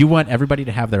 Yeah. You want everybody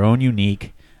to have their own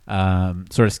unique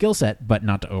sort of skill set, but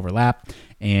not to overlap.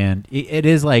 And it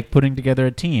is like putting together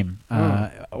a team,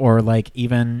 or like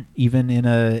even in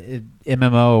a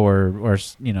MMO or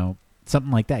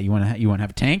something like that. You want to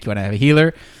have a tank. You want to have a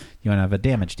healer. You want to have a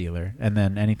damage dealer, and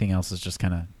then anything else is just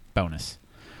kind of bonus.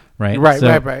 Right.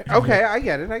 Okay, I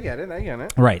get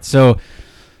it. Right. So,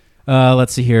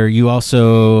 let's see here. You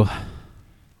also,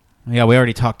 we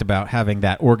already talked about having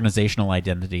that organizational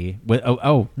identity.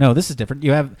 No, this is different.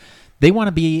 They want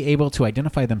to be able to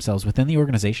identify themselves within the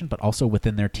organization, but also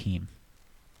within their team,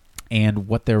 and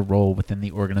what their role within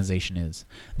the organization is.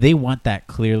 They want that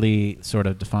clearly sort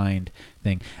of defined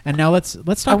thing. And now let's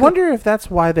talk. I wonder if that's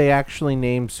why they actually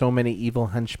named so many evil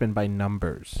henchmen by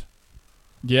numbers.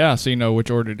 Yeah, so you know which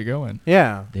order to go in.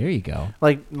 Yeah. There you go.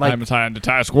 Like I'm assigned to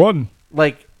task 1.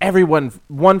 Like everyone,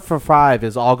 1 for 5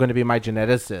 is all going to be my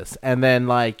geneticist, and then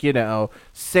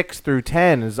 6 through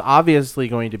 10 is obviously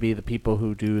going to be the people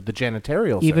who do the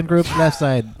janitorial. Even groups left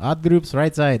side, odd groups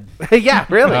right side. Yeah,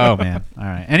 really. Oh man! All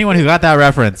right. Anyone who got that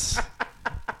reference,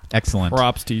 excellent.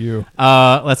 Props to you.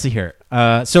 Let's see here.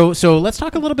 So let's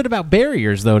talk a little bit about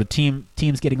barriers though to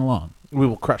teams getting along. We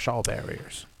will crush all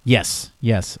barriers. Yes.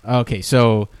 Okay,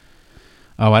 so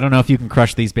I don't know if you can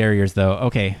crush these barriers, though.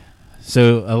 Okay,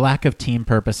 so a lack of team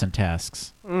purpose and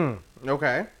tasks.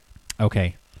 Okay.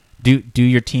 Do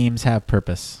your teams have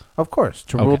purpose? Of course,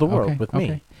 to rule the world with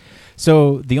me.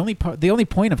 So the only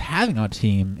point of having a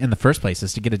team in the first place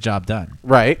is to get a job done.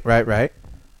 Right.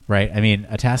 I mean,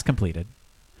 a task completed,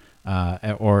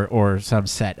 or some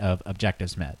set of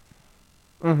objectives met.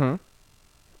 Mm-hmm.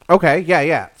 Okay,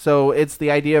 yeah. So it's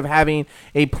the idea of having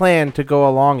a plan to go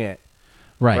along it.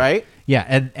 Right?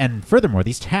 Yeah, and furthermore,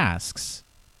 these tasks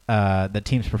that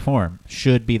teams perform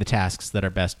should be the tasks that are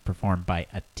best performed by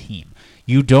a team.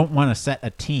 You don't want to set a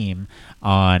team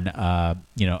on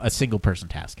a single person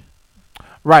task.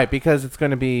 Right, because it's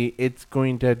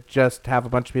going to just have a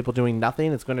bunch of people doing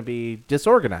nothing. It's going to be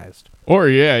disorganized. Or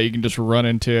you can just run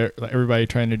into everybody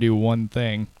trying to do one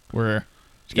thing where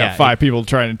you got 5 people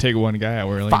trying to take one guy out.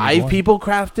 Where 5 people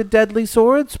crafted deadly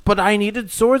swords, but I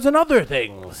needed swords and other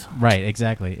things. Right,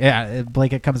 exactly. Yeah,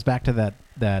 Blake, it comes back to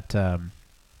that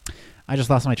I just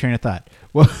lost my train of thought.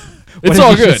 Well, It's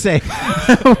all good. Say?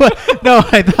 No,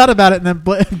 I thought about it, and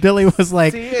then Billy was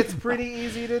like, See, it's pretty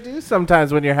easy to do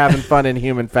sometimes when you're having fun in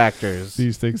human factors.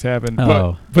 These things happen.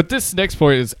 Oh. But this next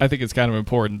point is, I think it's kind of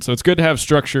important. So it's good to have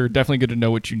structure. Definitely good to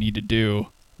know what you need to do.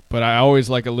 But I always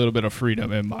like a little bit of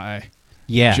freedom in my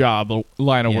 "Yeah, job,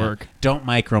 line of yeah. work. Don't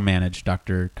micromanage,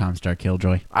 Dr. Comstar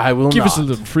Killjoy." I will Give not. us a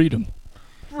little freedom.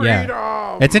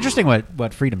 Yeah, it's interesting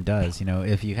what freedom does. You know,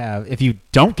 if you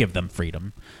don't give them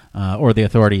freedom or the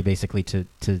authority, basically to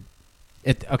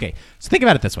it. Okay, so think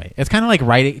about it this way: it's kind of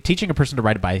like teaching a person to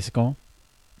ride a bicycle,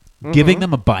 giving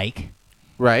them a bike,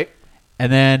 Right.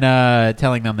 and then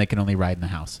telling them they can only ride in the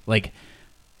house. Like,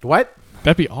 What?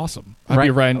 That'd be awesome. I'd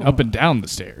be Right. riding up and down the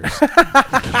stairs.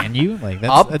 can you? Like,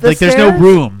 that's Up the like there's no stairs?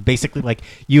 room. Basically, like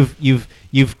you've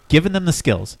given them the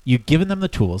skills, you've given them the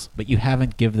tools, but you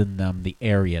haven't given them the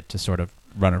area to sort of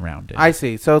run around in. I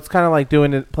see. So it's kind of like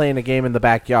playing a game in the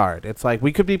backyard. It's like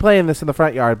we could be playing this in the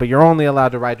front yard, but you're only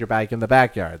allowed to ride your bike in the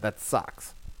backyard. That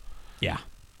sucks. Yeah.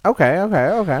 Okay.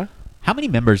 How many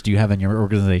members do you have in your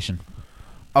organization?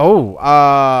 Oh,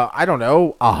 I don't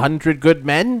know. 100 good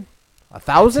men?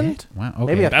 1,000? Wow. Okay.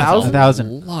 Maybe That's 1,000? 1,000. a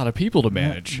lot of people to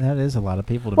manage. That is a lot of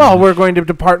people to Well, manage. we're going to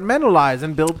departmentalize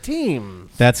and build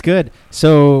teams. That's good.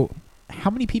 So, how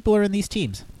many people are in these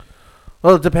teams?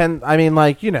 Well, it depends. I mean,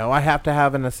 like, I have to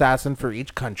have an assassin for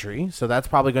each country, so that's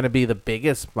probably going to be the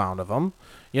biggest amount of them.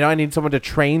 I need someone to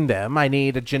train them. I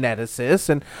need a geneticist,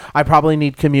 and I probably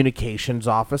need communications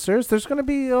officers. There's going to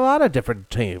be a lot of different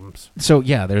teams. So,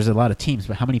 yeah, there's a lot of teams,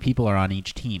 but how many people are on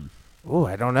each team? Oh,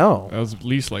 I don't know. That was at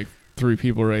least like 3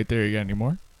 people right there. You got any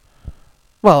more?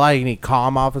 Well, I need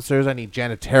comm officers. I need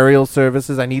janitorial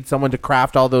services. I need someone to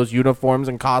craft all those uniforms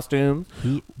and costumes.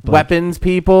 Weapons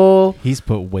people. He's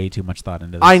put way too much thought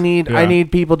into this. I need Yeah.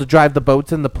 people to drive the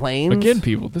boats and the planes. Again,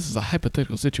 people, this is a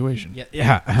hypothetical situation.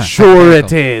 Yeah. Sure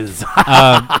it is.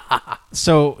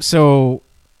 So,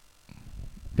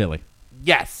 Billy.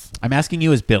 Yes. I'm asking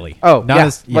you as Billy. Oh, not yeah.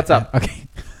 as What's up? Okay.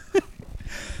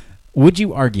 Would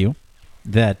you argue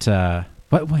that?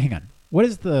 But hang on. What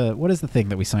is the thing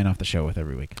that we sign off the show with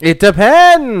every week? It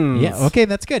depends. Yeah. Okay,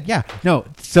 that's good. Yeah. No.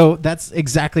 So that's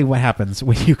exactly what happens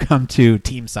when you come to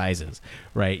team sizes,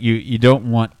 right? You don't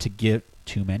want to get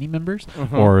too many members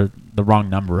or the wrong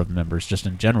number of members. Just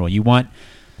in general, you want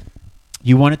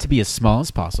it to be as small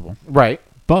as possible, Right.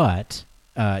 but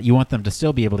you want them to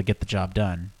still be able to get the job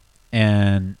done.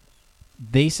 And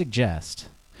they suggest,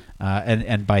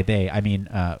 and by they I mean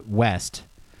West.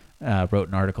 Wrote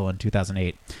an article in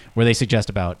 2008 where they suggest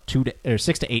about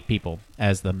 6 to 8 people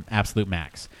as the absolute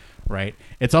max, right?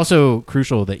 It's also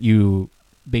crucial that you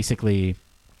basically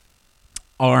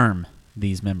arm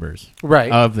these members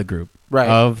Right. of the group, Right.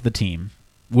 of the team,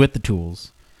 with the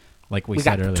tools, like we We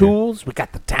said got earlier. the tools. We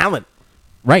got the talent.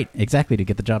 Right, exactly, to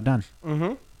get the job done.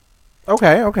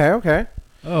 Okay.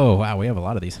 Oh, wow, we have a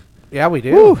lot of these. Yeah, we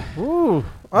do. Ooh.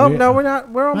 Oh, no, we're not.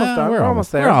 We're almost Well, done. we're We're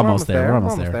almost- almost there. we're almost there. We're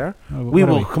almost there. We What are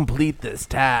will we- complete this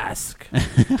task.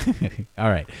 All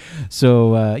right.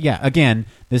 So, yeah, again,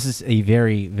 this is a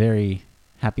very, very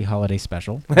happy holiday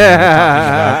special. We're talking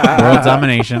about world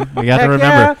domination. We got to Heck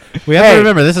remember. yeah. We have Hey. to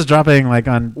remember this is dropping like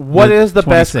on What is the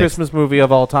best 26th. Christmas movie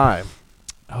of all time?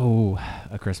 Oh,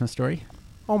 A Christmas Story?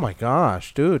 Oh my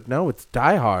gosh, dude. No, it's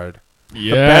Die Hard.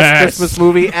 Yes. The best Christmas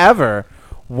movie ever.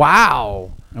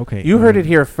 Wow. Okay. You heard it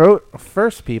here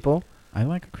first, people. I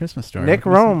like A Christmas Story. Nick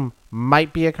What can I say? Rome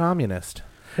might be a communist.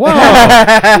 Whoa! Whoa!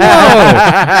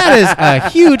 That is a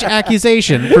huge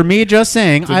accusation for me just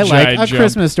saying a I like A giant jump.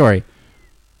 Christmas Story.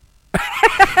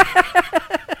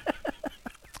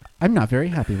 I'm not very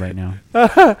happy right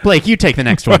now. Blake, you take the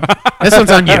next one. This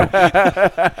one's on you.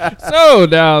 I'm So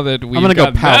now that we've gonna go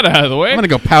got pout. that out of the way, gonna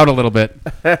go pout a little bit.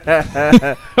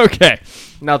 okay.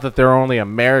 Not that there are only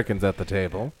Americans at the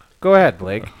table. Go ahead,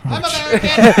 Blake. I'm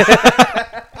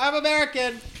American. I'm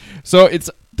American. So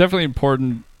it's definitely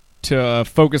important to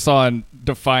focus on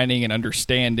defining and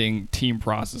understanding team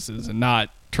processes and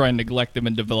not try and neglect them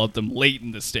and develop them late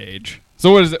in the stage.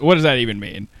 So what does that even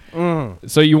mean?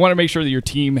 So you want to make sure that your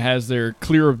team has their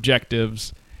clear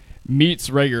objectives, meets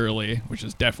regularly, which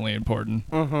is definitely important,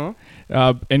 and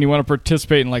you want to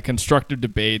participate in like constructive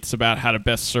debates about how to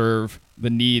best serve the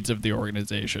needs of the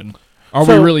organization. Are we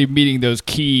So- really meeting those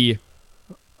key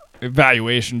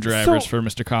evaluation drivers So- for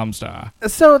Mr. Comstar?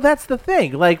 So that's the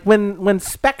thing. Like when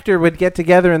Spectre would get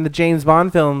together in the James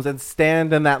Bond films and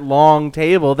stand in that long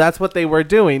table, that's what they were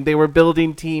doing. They were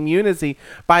building team unity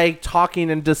by talking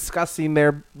and discussing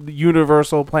their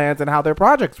universal plans and how their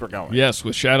projects were going. Yes,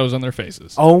 with shadows on their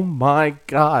faces. Oh my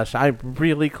gosh, I'm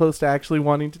really close to actually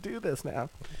wanting to do this now.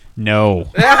 No.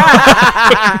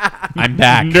 I'm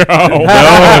back. No.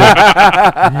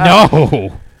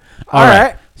 No. All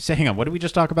right. So hang on. What did we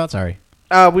just talk about? Sorry.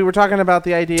 We were talking about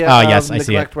the idea Oh, of yes, I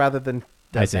see neglect it. rather than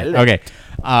I see. develop. Okay.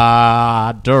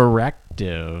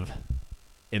 Directive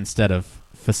instead of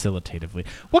facilitatively.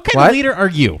 What kind What? of leader are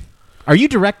you? Are you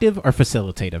directive or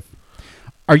facilitative?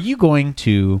 Are you going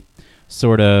to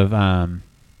sort of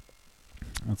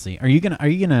let's see. Are you going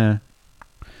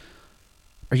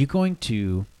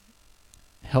to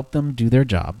help them do their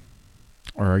job,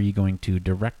 or are you going to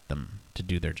direct them to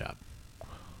do their job?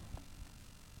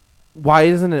 Why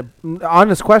isn't it,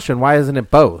 honest question, why isn't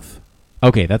it both?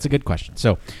 Okay, that's a good question.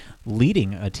 So,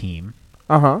 leading a team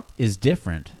Uh-huh. is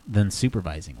different than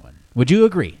supervising one. Would you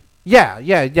agree? Yeah,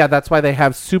 that's why they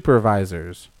have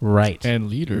supervisors Right. And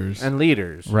leaders. and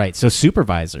leaders. Right. So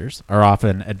supervisors are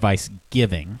often advice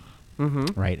giving,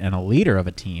 Mm-hmm. right? And a leader of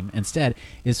a team instead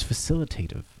is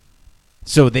facilitative.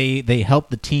 So they help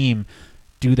the team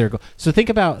do their goal. So think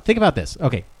about this.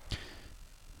 Okay.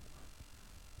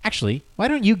 Actually, why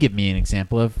don't you give me an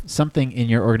example of something in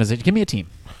your organization? Give me a team.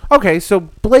 Okay, so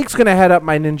Blake's going to head up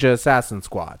my Ninja Assassin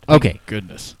Squad. Okay.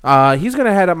 Goodness. He's going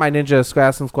to head up my Ninja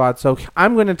Assassin Squad, so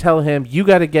I'm going to tell him, you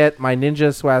got to get my Ninja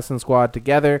Assassin Squad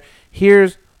together.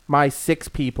 Here's my 6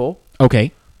 people,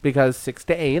 Okay. because 6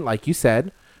 to 8, like you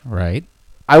said. Right.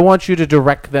 I want you to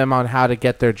direct them on how to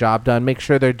get their job done. Make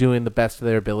sure they're doing the best of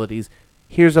their abilities.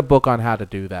 Here's a book on how to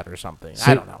do that or something.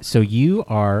 So, I don't know. So you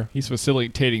are. He's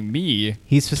facilitating me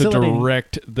He's to facilitating.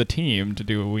 direct the team to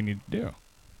do what we need to do.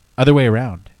 Other way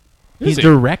around. Is He's he?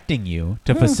 directing you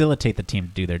to facilitate the team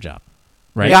to do their job.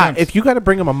 Right. Yeah, if you got to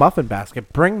bring them a muffin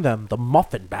basket, bring them the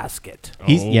muffin basket.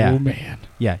 He's- yeah. Man.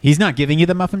 Yeah. He's not giving you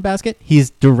the muffin basket. He's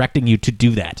directing you to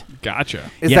do that.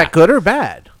 Gotcha. Is Yeah. that good or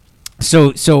bad?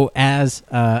 So as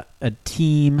a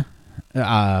team,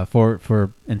 for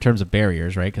in terms of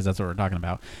barriers, right? Because that's what we're talking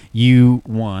about. You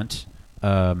want.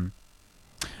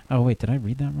 Oh wait, did I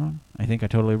read that wrong? I think I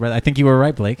totally read. I think you were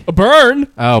right, Blake. A burn.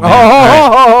 Oh man! All right.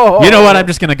 Oh, You know what? I'm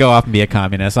just gonna go off and be a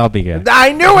communist. I'll be good.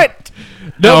 I knew it.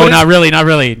 No, but not really, not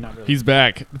really. Not really. He's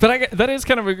back. But that is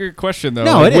kind of a good question, though.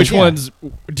 No, Like, it is, which yeah. ones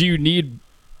do you need?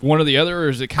 One or the other, or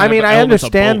is it kind I mean, of I elements of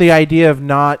understand both? the idea of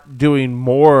not doing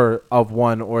more of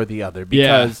one or the other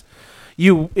because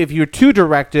if you're too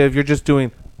directive, you're just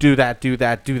doing do that,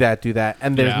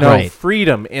 and there's Yeah. no Right.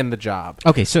 freedom in the job.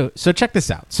 Okay, so check this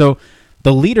out. So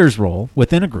the leader's role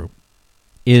within a group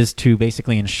is to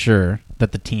basically ensure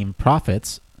that the team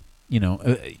profits,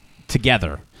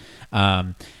 together,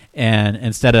 and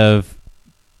instead of,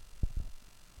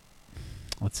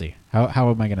 let's see, how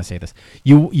am I going to say this?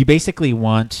 You basically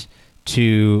want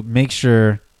to make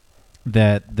sure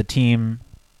that the team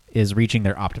is reaching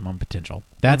their optimum potential.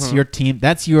 That's your team.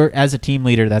 As a team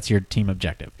leader, that's your team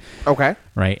objective. Okay.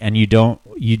 Right, and you don't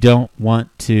want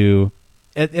to.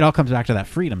 It all comes back to that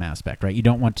freedom aspect, right? You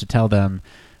don't want to tell them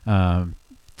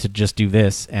to just do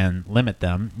this and limit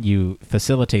them. You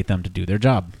facilitate them to do their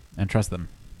job and trust them.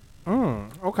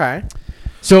 Okay.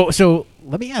 So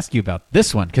let me ask you about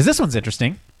this one, because this one's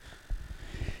interesting.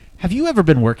 Have you ever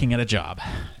been working at a job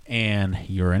and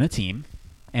you're in a team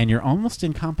and you're almost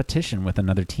in competition with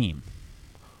another team?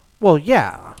 Well,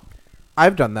 yeah,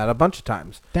 I've done that a bunch of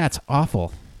times. That's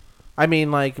awful. I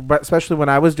mean, but especially when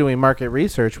I was doing market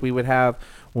research, we would have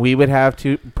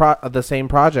the same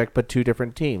project but 2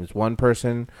 different teams. One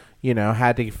person,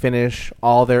 had to finish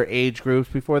all their age groups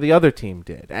before the other team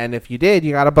did, and if you did,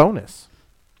 you got a bonus.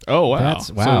 Oh wow! That's-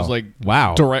 So wow. it was like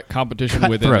Wow. direct competition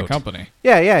within the Cutthroat. company.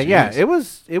 Yeah. Jeez.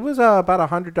 It was about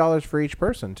 $100 for each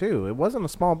person too. It wasn't a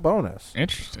small bonus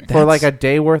Interesting. for like a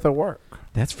day worth of work.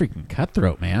 That's freaking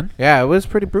cutthroat, man. Yeah, it was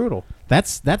pretty brutal.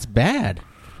 That's bad.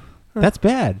 That's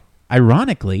bad.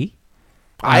 Ironically,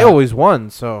 I always won,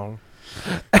 so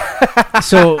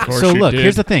so course so you look, did.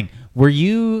 here's the thing. Were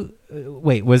you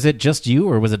wait, was it just you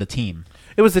or was it a team?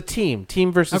 it was a team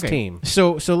versus team.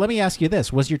 So let me ask you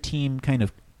this. Was your team kind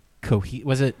of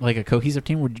was it like a cohesive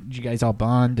team? Did you guys all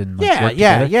bond and like, work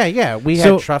together? Yeah. We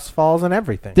So- had trust falls and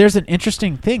everything. There's an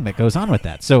interesting thing that goes on with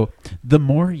that. So the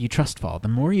more you trust fall, the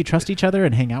more you trust each other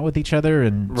and hang out with each other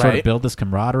and sort Right. of build this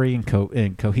camaraderie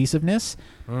and cohesiveness,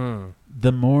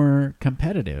 the more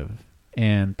competitive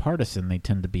and partisan they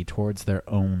tend to be towards their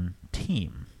own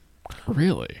team.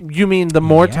 Really? You mean the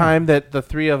more Yeah. time that the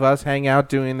 3 of us hang out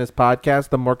doing this podcast,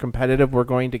 the more competitive we're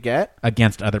going to get?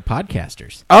 Against other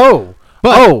podcasters.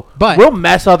 But but- we'll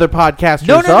mess other podcasters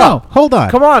No. up. Hold on.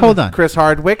 Come on, Hold on. Chris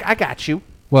Hardwick, I got you.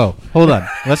 Whoa, hold on.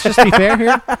 Let's just be fair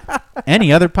here.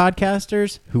 Any other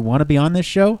podcasters who want to be on this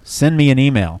show, send me an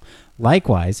email.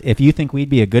 Likewise, if you think we'd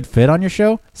be a good fit on your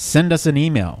show, send us an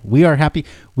email. We are happy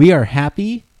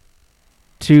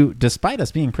despite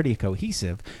us being pretty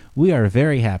cohesive, we are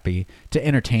very happy to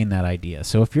entertain that idea.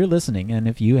 So if you're listening and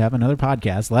if you have another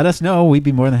podcast, let us know. We'd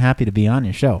be more than happy to be on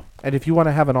your show. And if you want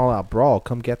to have an all-out brawl,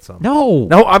 come get some. No.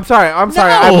 No, I'm sorry. I'm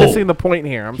missing the point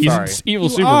here. I'm sorry. He's evil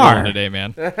You supervillain are. today,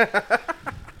 man.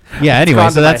 Yeah, anyway,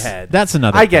 gone so to my that's head.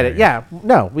 another I get it. theory. Yeah.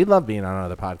 No, we love being on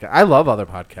other podcasts. I love other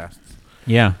podcasts.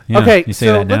 Yeah. Okay, you say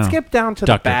so that now. let's get down to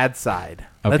Doctor. the bad side.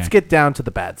 Okay. Let's get down to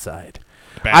the bad side.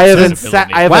 Bad I haven't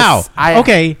sensibility. Wow. I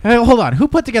Okay, hold on. Who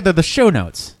put together the show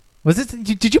notes? Was it?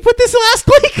 Did you put this last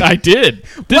week? I did.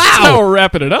 This Wow. is how we're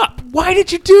wrapping it up. Why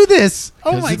did you do this?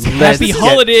 Oh 'Cause my it's god! Happy Let's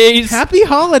holidays. Happy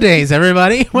holidays,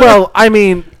 everybody. Well, I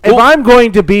mean, if I'm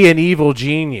going to be an evil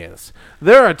genius,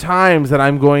 there are times that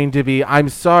I'm going to be, I'm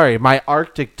sorry, my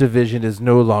Arctic division is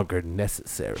no longer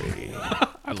necessary.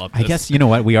 I love this. I guess you know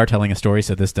what, we are telling a story,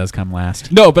 so this does come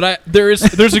last. No, but there's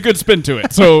a good spin to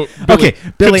it. So Okay,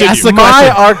 Billy, continue. ask the My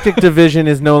question. Arctic division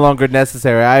is no longer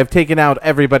necessary. I have taken out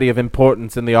everybody of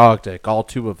importance in the Arctic, all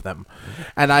 2 of them.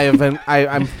 And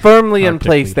I'm firmly in Arctic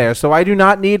place leaders. there, so I do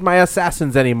not need my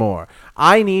assassins anymore.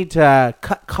 I need to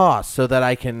cut costs so that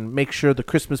I can make sure the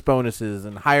Christmas bonuses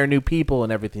and hire new people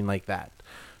and everything like that.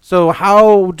 So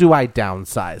how do I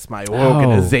downsize my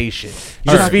organization?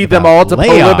 You're Just talking feed them about all to polar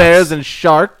layoffs. bears and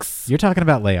sharks? You're talking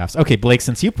about layoffs. Okay, Blake,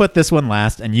 since you put this one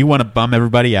last and you want to bum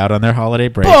everybody out on their holiday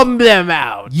break, Bum them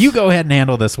out. you go ahead and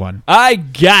handle this one. I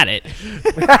got it.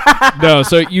 No,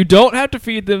 so you don't have to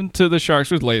feed them to the sharks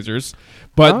with lasers,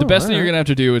 but the best thing you're going to have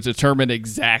to do is determine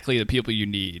exactly the people you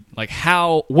need. Like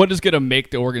what is going to make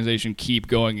the organization keep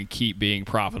going and keep being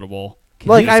profitable.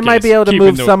 Like, In this I might case, be able to keeping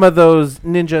move the- some of those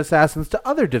ninja assassins to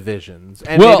other divisions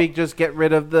and Well- maybe just get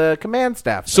rid of the command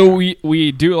staff. So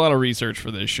we do a lot of research for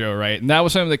this show, right? And that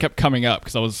was something that kept coming up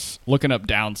because I was looking up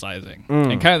downsizing.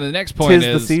 And kind of the next point Tis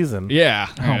is the season. Yeah.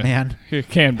 Oh, man. It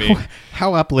can be.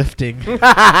 How uplifting.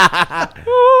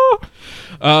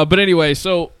 But anyway,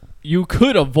 so you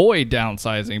could avoid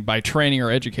downsizing by training or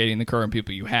educating the current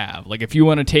people you have. Like if you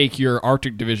want to take your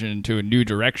Arctic division into a new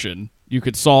direction, you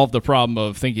could solve the problem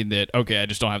of thinking that, okay, I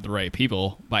just don't have the right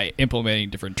people by implementing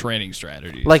different training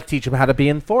strategies. Like, teach them how to be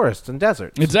in forests and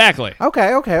deserts. Exactly. Okay.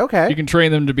 You can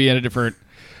train them to be in a different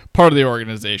part of the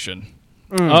organization.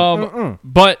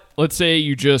 But let's say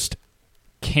you just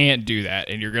can't do that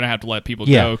and you're going to have to let people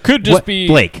go. Could just be...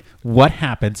 Blake, what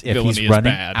happens if Villainy he's is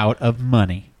running bad. out of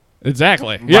money?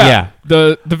 Exactly. Yeah.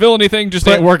 The villainy thing just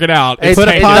ain't working out. It, Put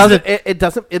a it positive- doesn't. It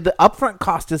doesn't. The upfront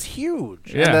cost is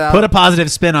huge. Yeah. And, Put a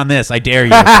positive spin on this. I dare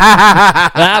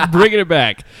you. Bringing it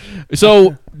back.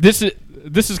 So this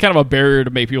is kind of a barrier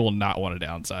to make people not want to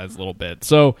downsize a little bit.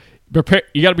 So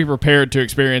you got to be prepared to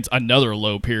experience another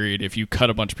low period if you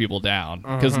cut a bunch of people down,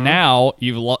 because now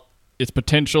it's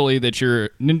potentially that your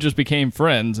ninjas became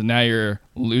friends and now you're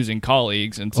losing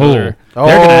colleagues, and so they're They're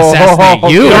going to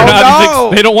assassinate you. they're Oh, not-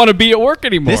 no. they don't want to be at work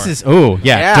anymore. This is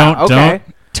Yeah, okay.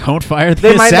 don't fire the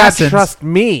They might not assassins. trust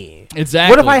me.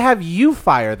 Exactly. What if I have you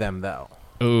fire them though?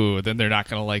 Ooh, then they're not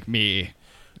going to like me.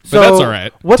 But So that's all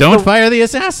right. Don't fire the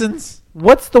assassins.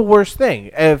 What's the worst thing?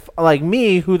 If, like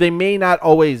me, who they may not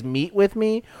always meet with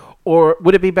me, or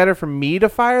would it be better for me to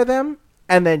fire them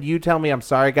and then you tell me, I'm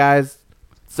sorry, guys,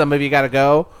 some of you got to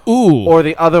go? Ooh. Or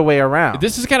the other way around?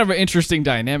 This is kind of an interesting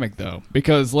dynamic, though,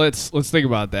 because let's think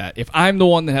about that. If I'm the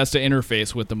one that has to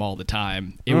interface with them all the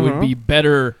time, it would be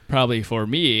better probably for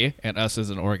me and us as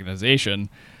an organization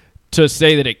to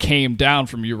say that it came down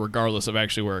from you regardless of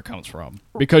actually where it comes from.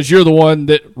 Because you're the one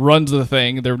that runs the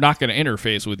thing, they're not going to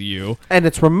interface with you. And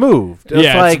it's removed.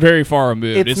 It's very far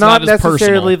removed. It's not as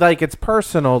necessarily personal. like it's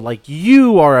personal, like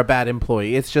you are a bad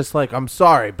employee. It's just like, I'm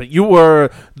sorry, but you were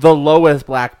the lowest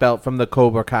black belt from the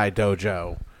Cobra Kai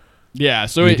dojo. Yeah,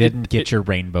 so You didn't get your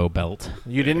rainbow belt.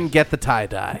 You didn't get the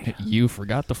tie-dye. You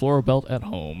forgot the floral belt at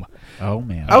home. Oh,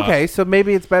 man. Okay, so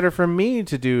maybe it's better for me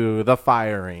to do the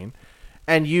firing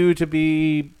and you to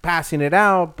be passing it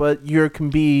out, but you can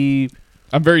be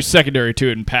I'm very secondary to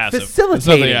it and passive. It's nothing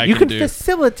facilitating. I You can do.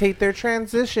 facilitate their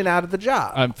transition out of the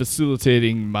job. I'm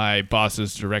facilitating my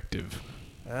boss's directive.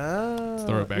 Let's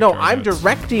throw it back No, to our I'm notes.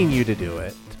 directing you to do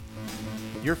it.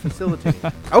 You're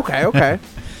facilitating. Okay.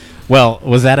 Well,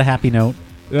 was that a happy note?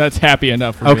 That's happy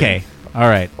enough for me. Okay. All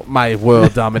right. My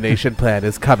world domination plan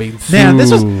is coming soon. Man,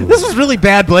 this was really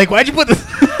bad, Blake. Why'd you put this?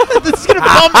 This is going to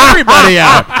bum everybody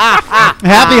out.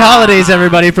 Happy holidays,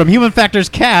 everybody, from Human Factors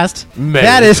Cast. Merry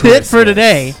that is it for Christmas.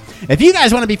 today. If you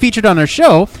guys want to be featured on our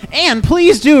show, and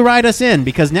please do write us in,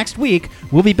 because next week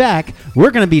we'll be back.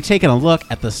 We're going to be taking a look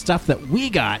at the stuff that we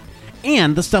got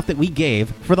and the stuff that we gave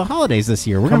for the holidays this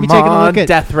year. We're going Come to be taking a on, look at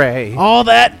Death Ray. all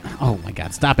that. Oh my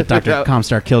God! Stop it, Dr.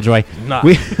 Comstar Killjoy. Nah.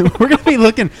 We're going to be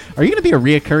looking. Are you going to be a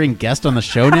reoccurring guest on the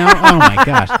show now? Oh my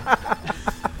gosh!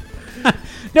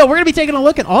 No, we're going to be taking a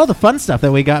look at all the fun stuff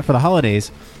that we got for the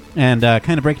holidays and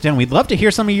kind of break it down. We'd love to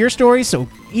hear some of your stories, so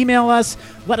email us.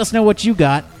 Let us know what you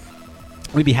got.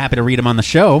 We'd be happy to read them on the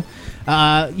show.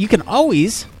 You can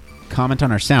always comment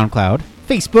on our SoundCloud,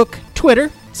 Facebook,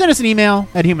 Twitter. Send us an email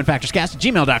at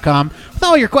humanfactorscast@gmail.com with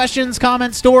all your questions,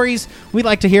 comments, stories. We'd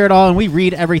like to hear it all, and we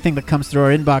read everything that comes through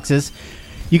our inboxes.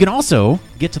 You can also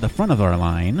get to the front of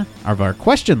our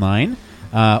question line,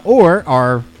 or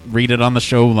our read it on the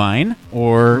show line,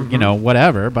 or,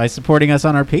 whatever, by supporting us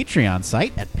on our Patreon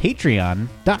site at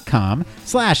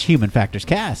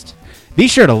patreon.com/humanfactorscast. Be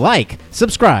sure to like,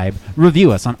 subscribe,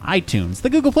 review us on iTunes, the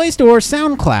Google Play Store,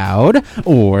 SoundCloud,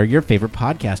 or your favorite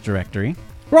podcast directory.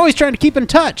 We're always trying to keep in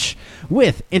touch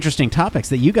with interesting topics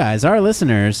that you guys, our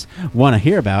listeners, want to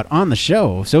hear about on the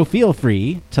show. So feel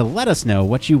free to let us know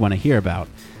what you want to hear about.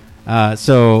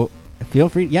 So feel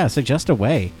free, suggest a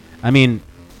way. I mean,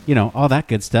 all that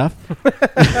good stuff.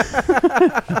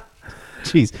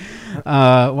 Jeez.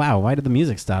 Wow, why did the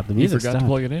music stop? The music forgot stopped. to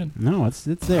plug it in. No, it's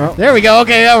there. Oh. There we go.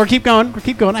 Okay, we'll keep going.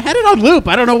 I had it on loop.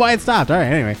 I don't know why it stopped. All right,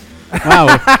 anyway. Wow.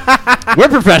 We're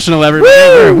professional,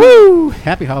 everybody. Woo!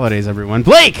 Happy holidays, everyone.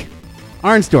 Blake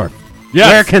Arnsdorf. Yes.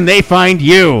 Where can they find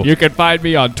you? You can find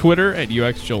me on Twitter at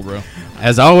UXChillbro.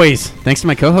 As always, thanks to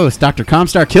my co-host, Dr.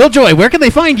 Comstar Killjoy. Where can they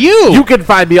find you? You can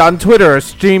find me on Twitter or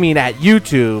streaming at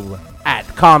YouTube at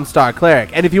Comstar Cleric.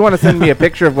 And if you want to send me a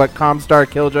picture of what Comstar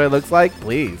Killjoy looks like,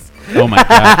 please. Oh my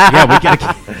God! Yeah, we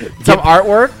gotta some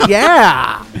artwork.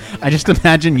 Yeah, I just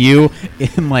imagine you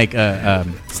in like a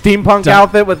steampunk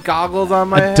outfit with goggles on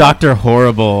my head. Dr.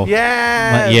 Horrible.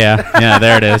 Yeah. Yeah.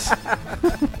 There it is.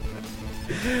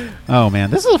 Oh man,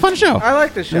 this is a fun show. I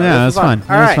like this show. Yeah, this it was fun.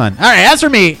 All right. All right. As for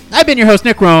me, I've been your host,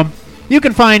 Nick Rome. You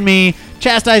can find me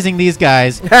chastising these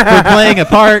guys for playing a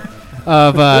part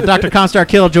of Dr. Comstar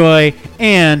Killjoy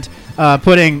and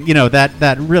putting,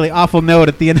 that really awful note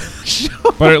at the end of the show.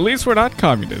 But at least we're not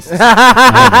communists. Oh my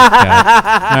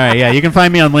God. All right, yeah, you can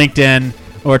find me on LinkedIn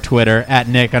or Twitter at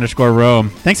Nick_Rome.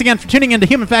 Thanks again for tuning in to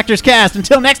Human Factors Cast.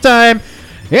 Until next time,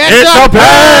 it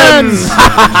depends!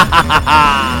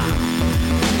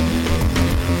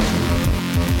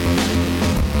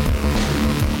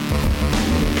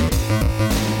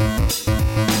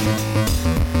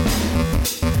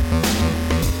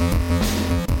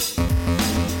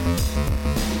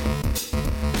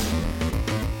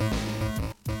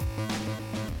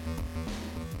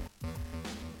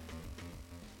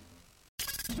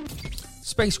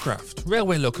 Spacecraft,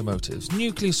 railway locomotives,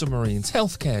 nuclear submarines,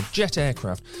 healthcare, jet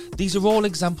aircraft, these are all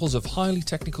examples of highly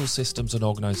technical systems and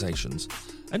organisations,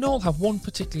 and all have one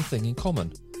particular thing in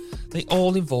common. They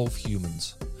all involve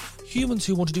humans. Humans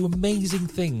who want to do amazing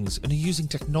things and are using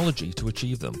technology to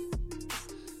achieve them.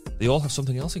 They all have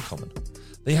something else in common.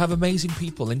 They have amazing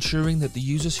people ensuring that the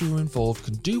users who are involved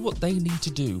can do what they need to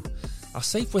do, are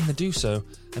safe when they do so,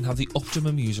 and have the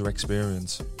optimum user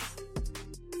experience.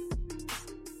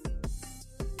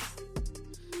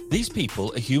 These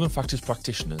people are Human Factors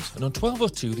practitioners, and on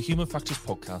 1202, the Human Factors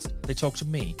podcast, they talk to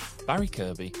me, Barry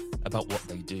Kirby, about what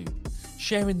they do,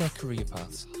 sharing their career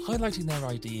paths, highlighting their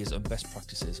ideas and best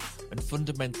practices, and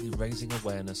fundamentally raising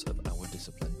awareness of our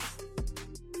discipline.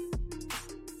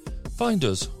 Find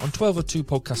us on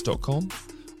 1202podcast.com,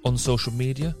 on social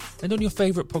media, and on your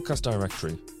favourite podcast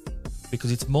directory,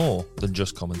 because it's more than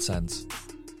just common sense.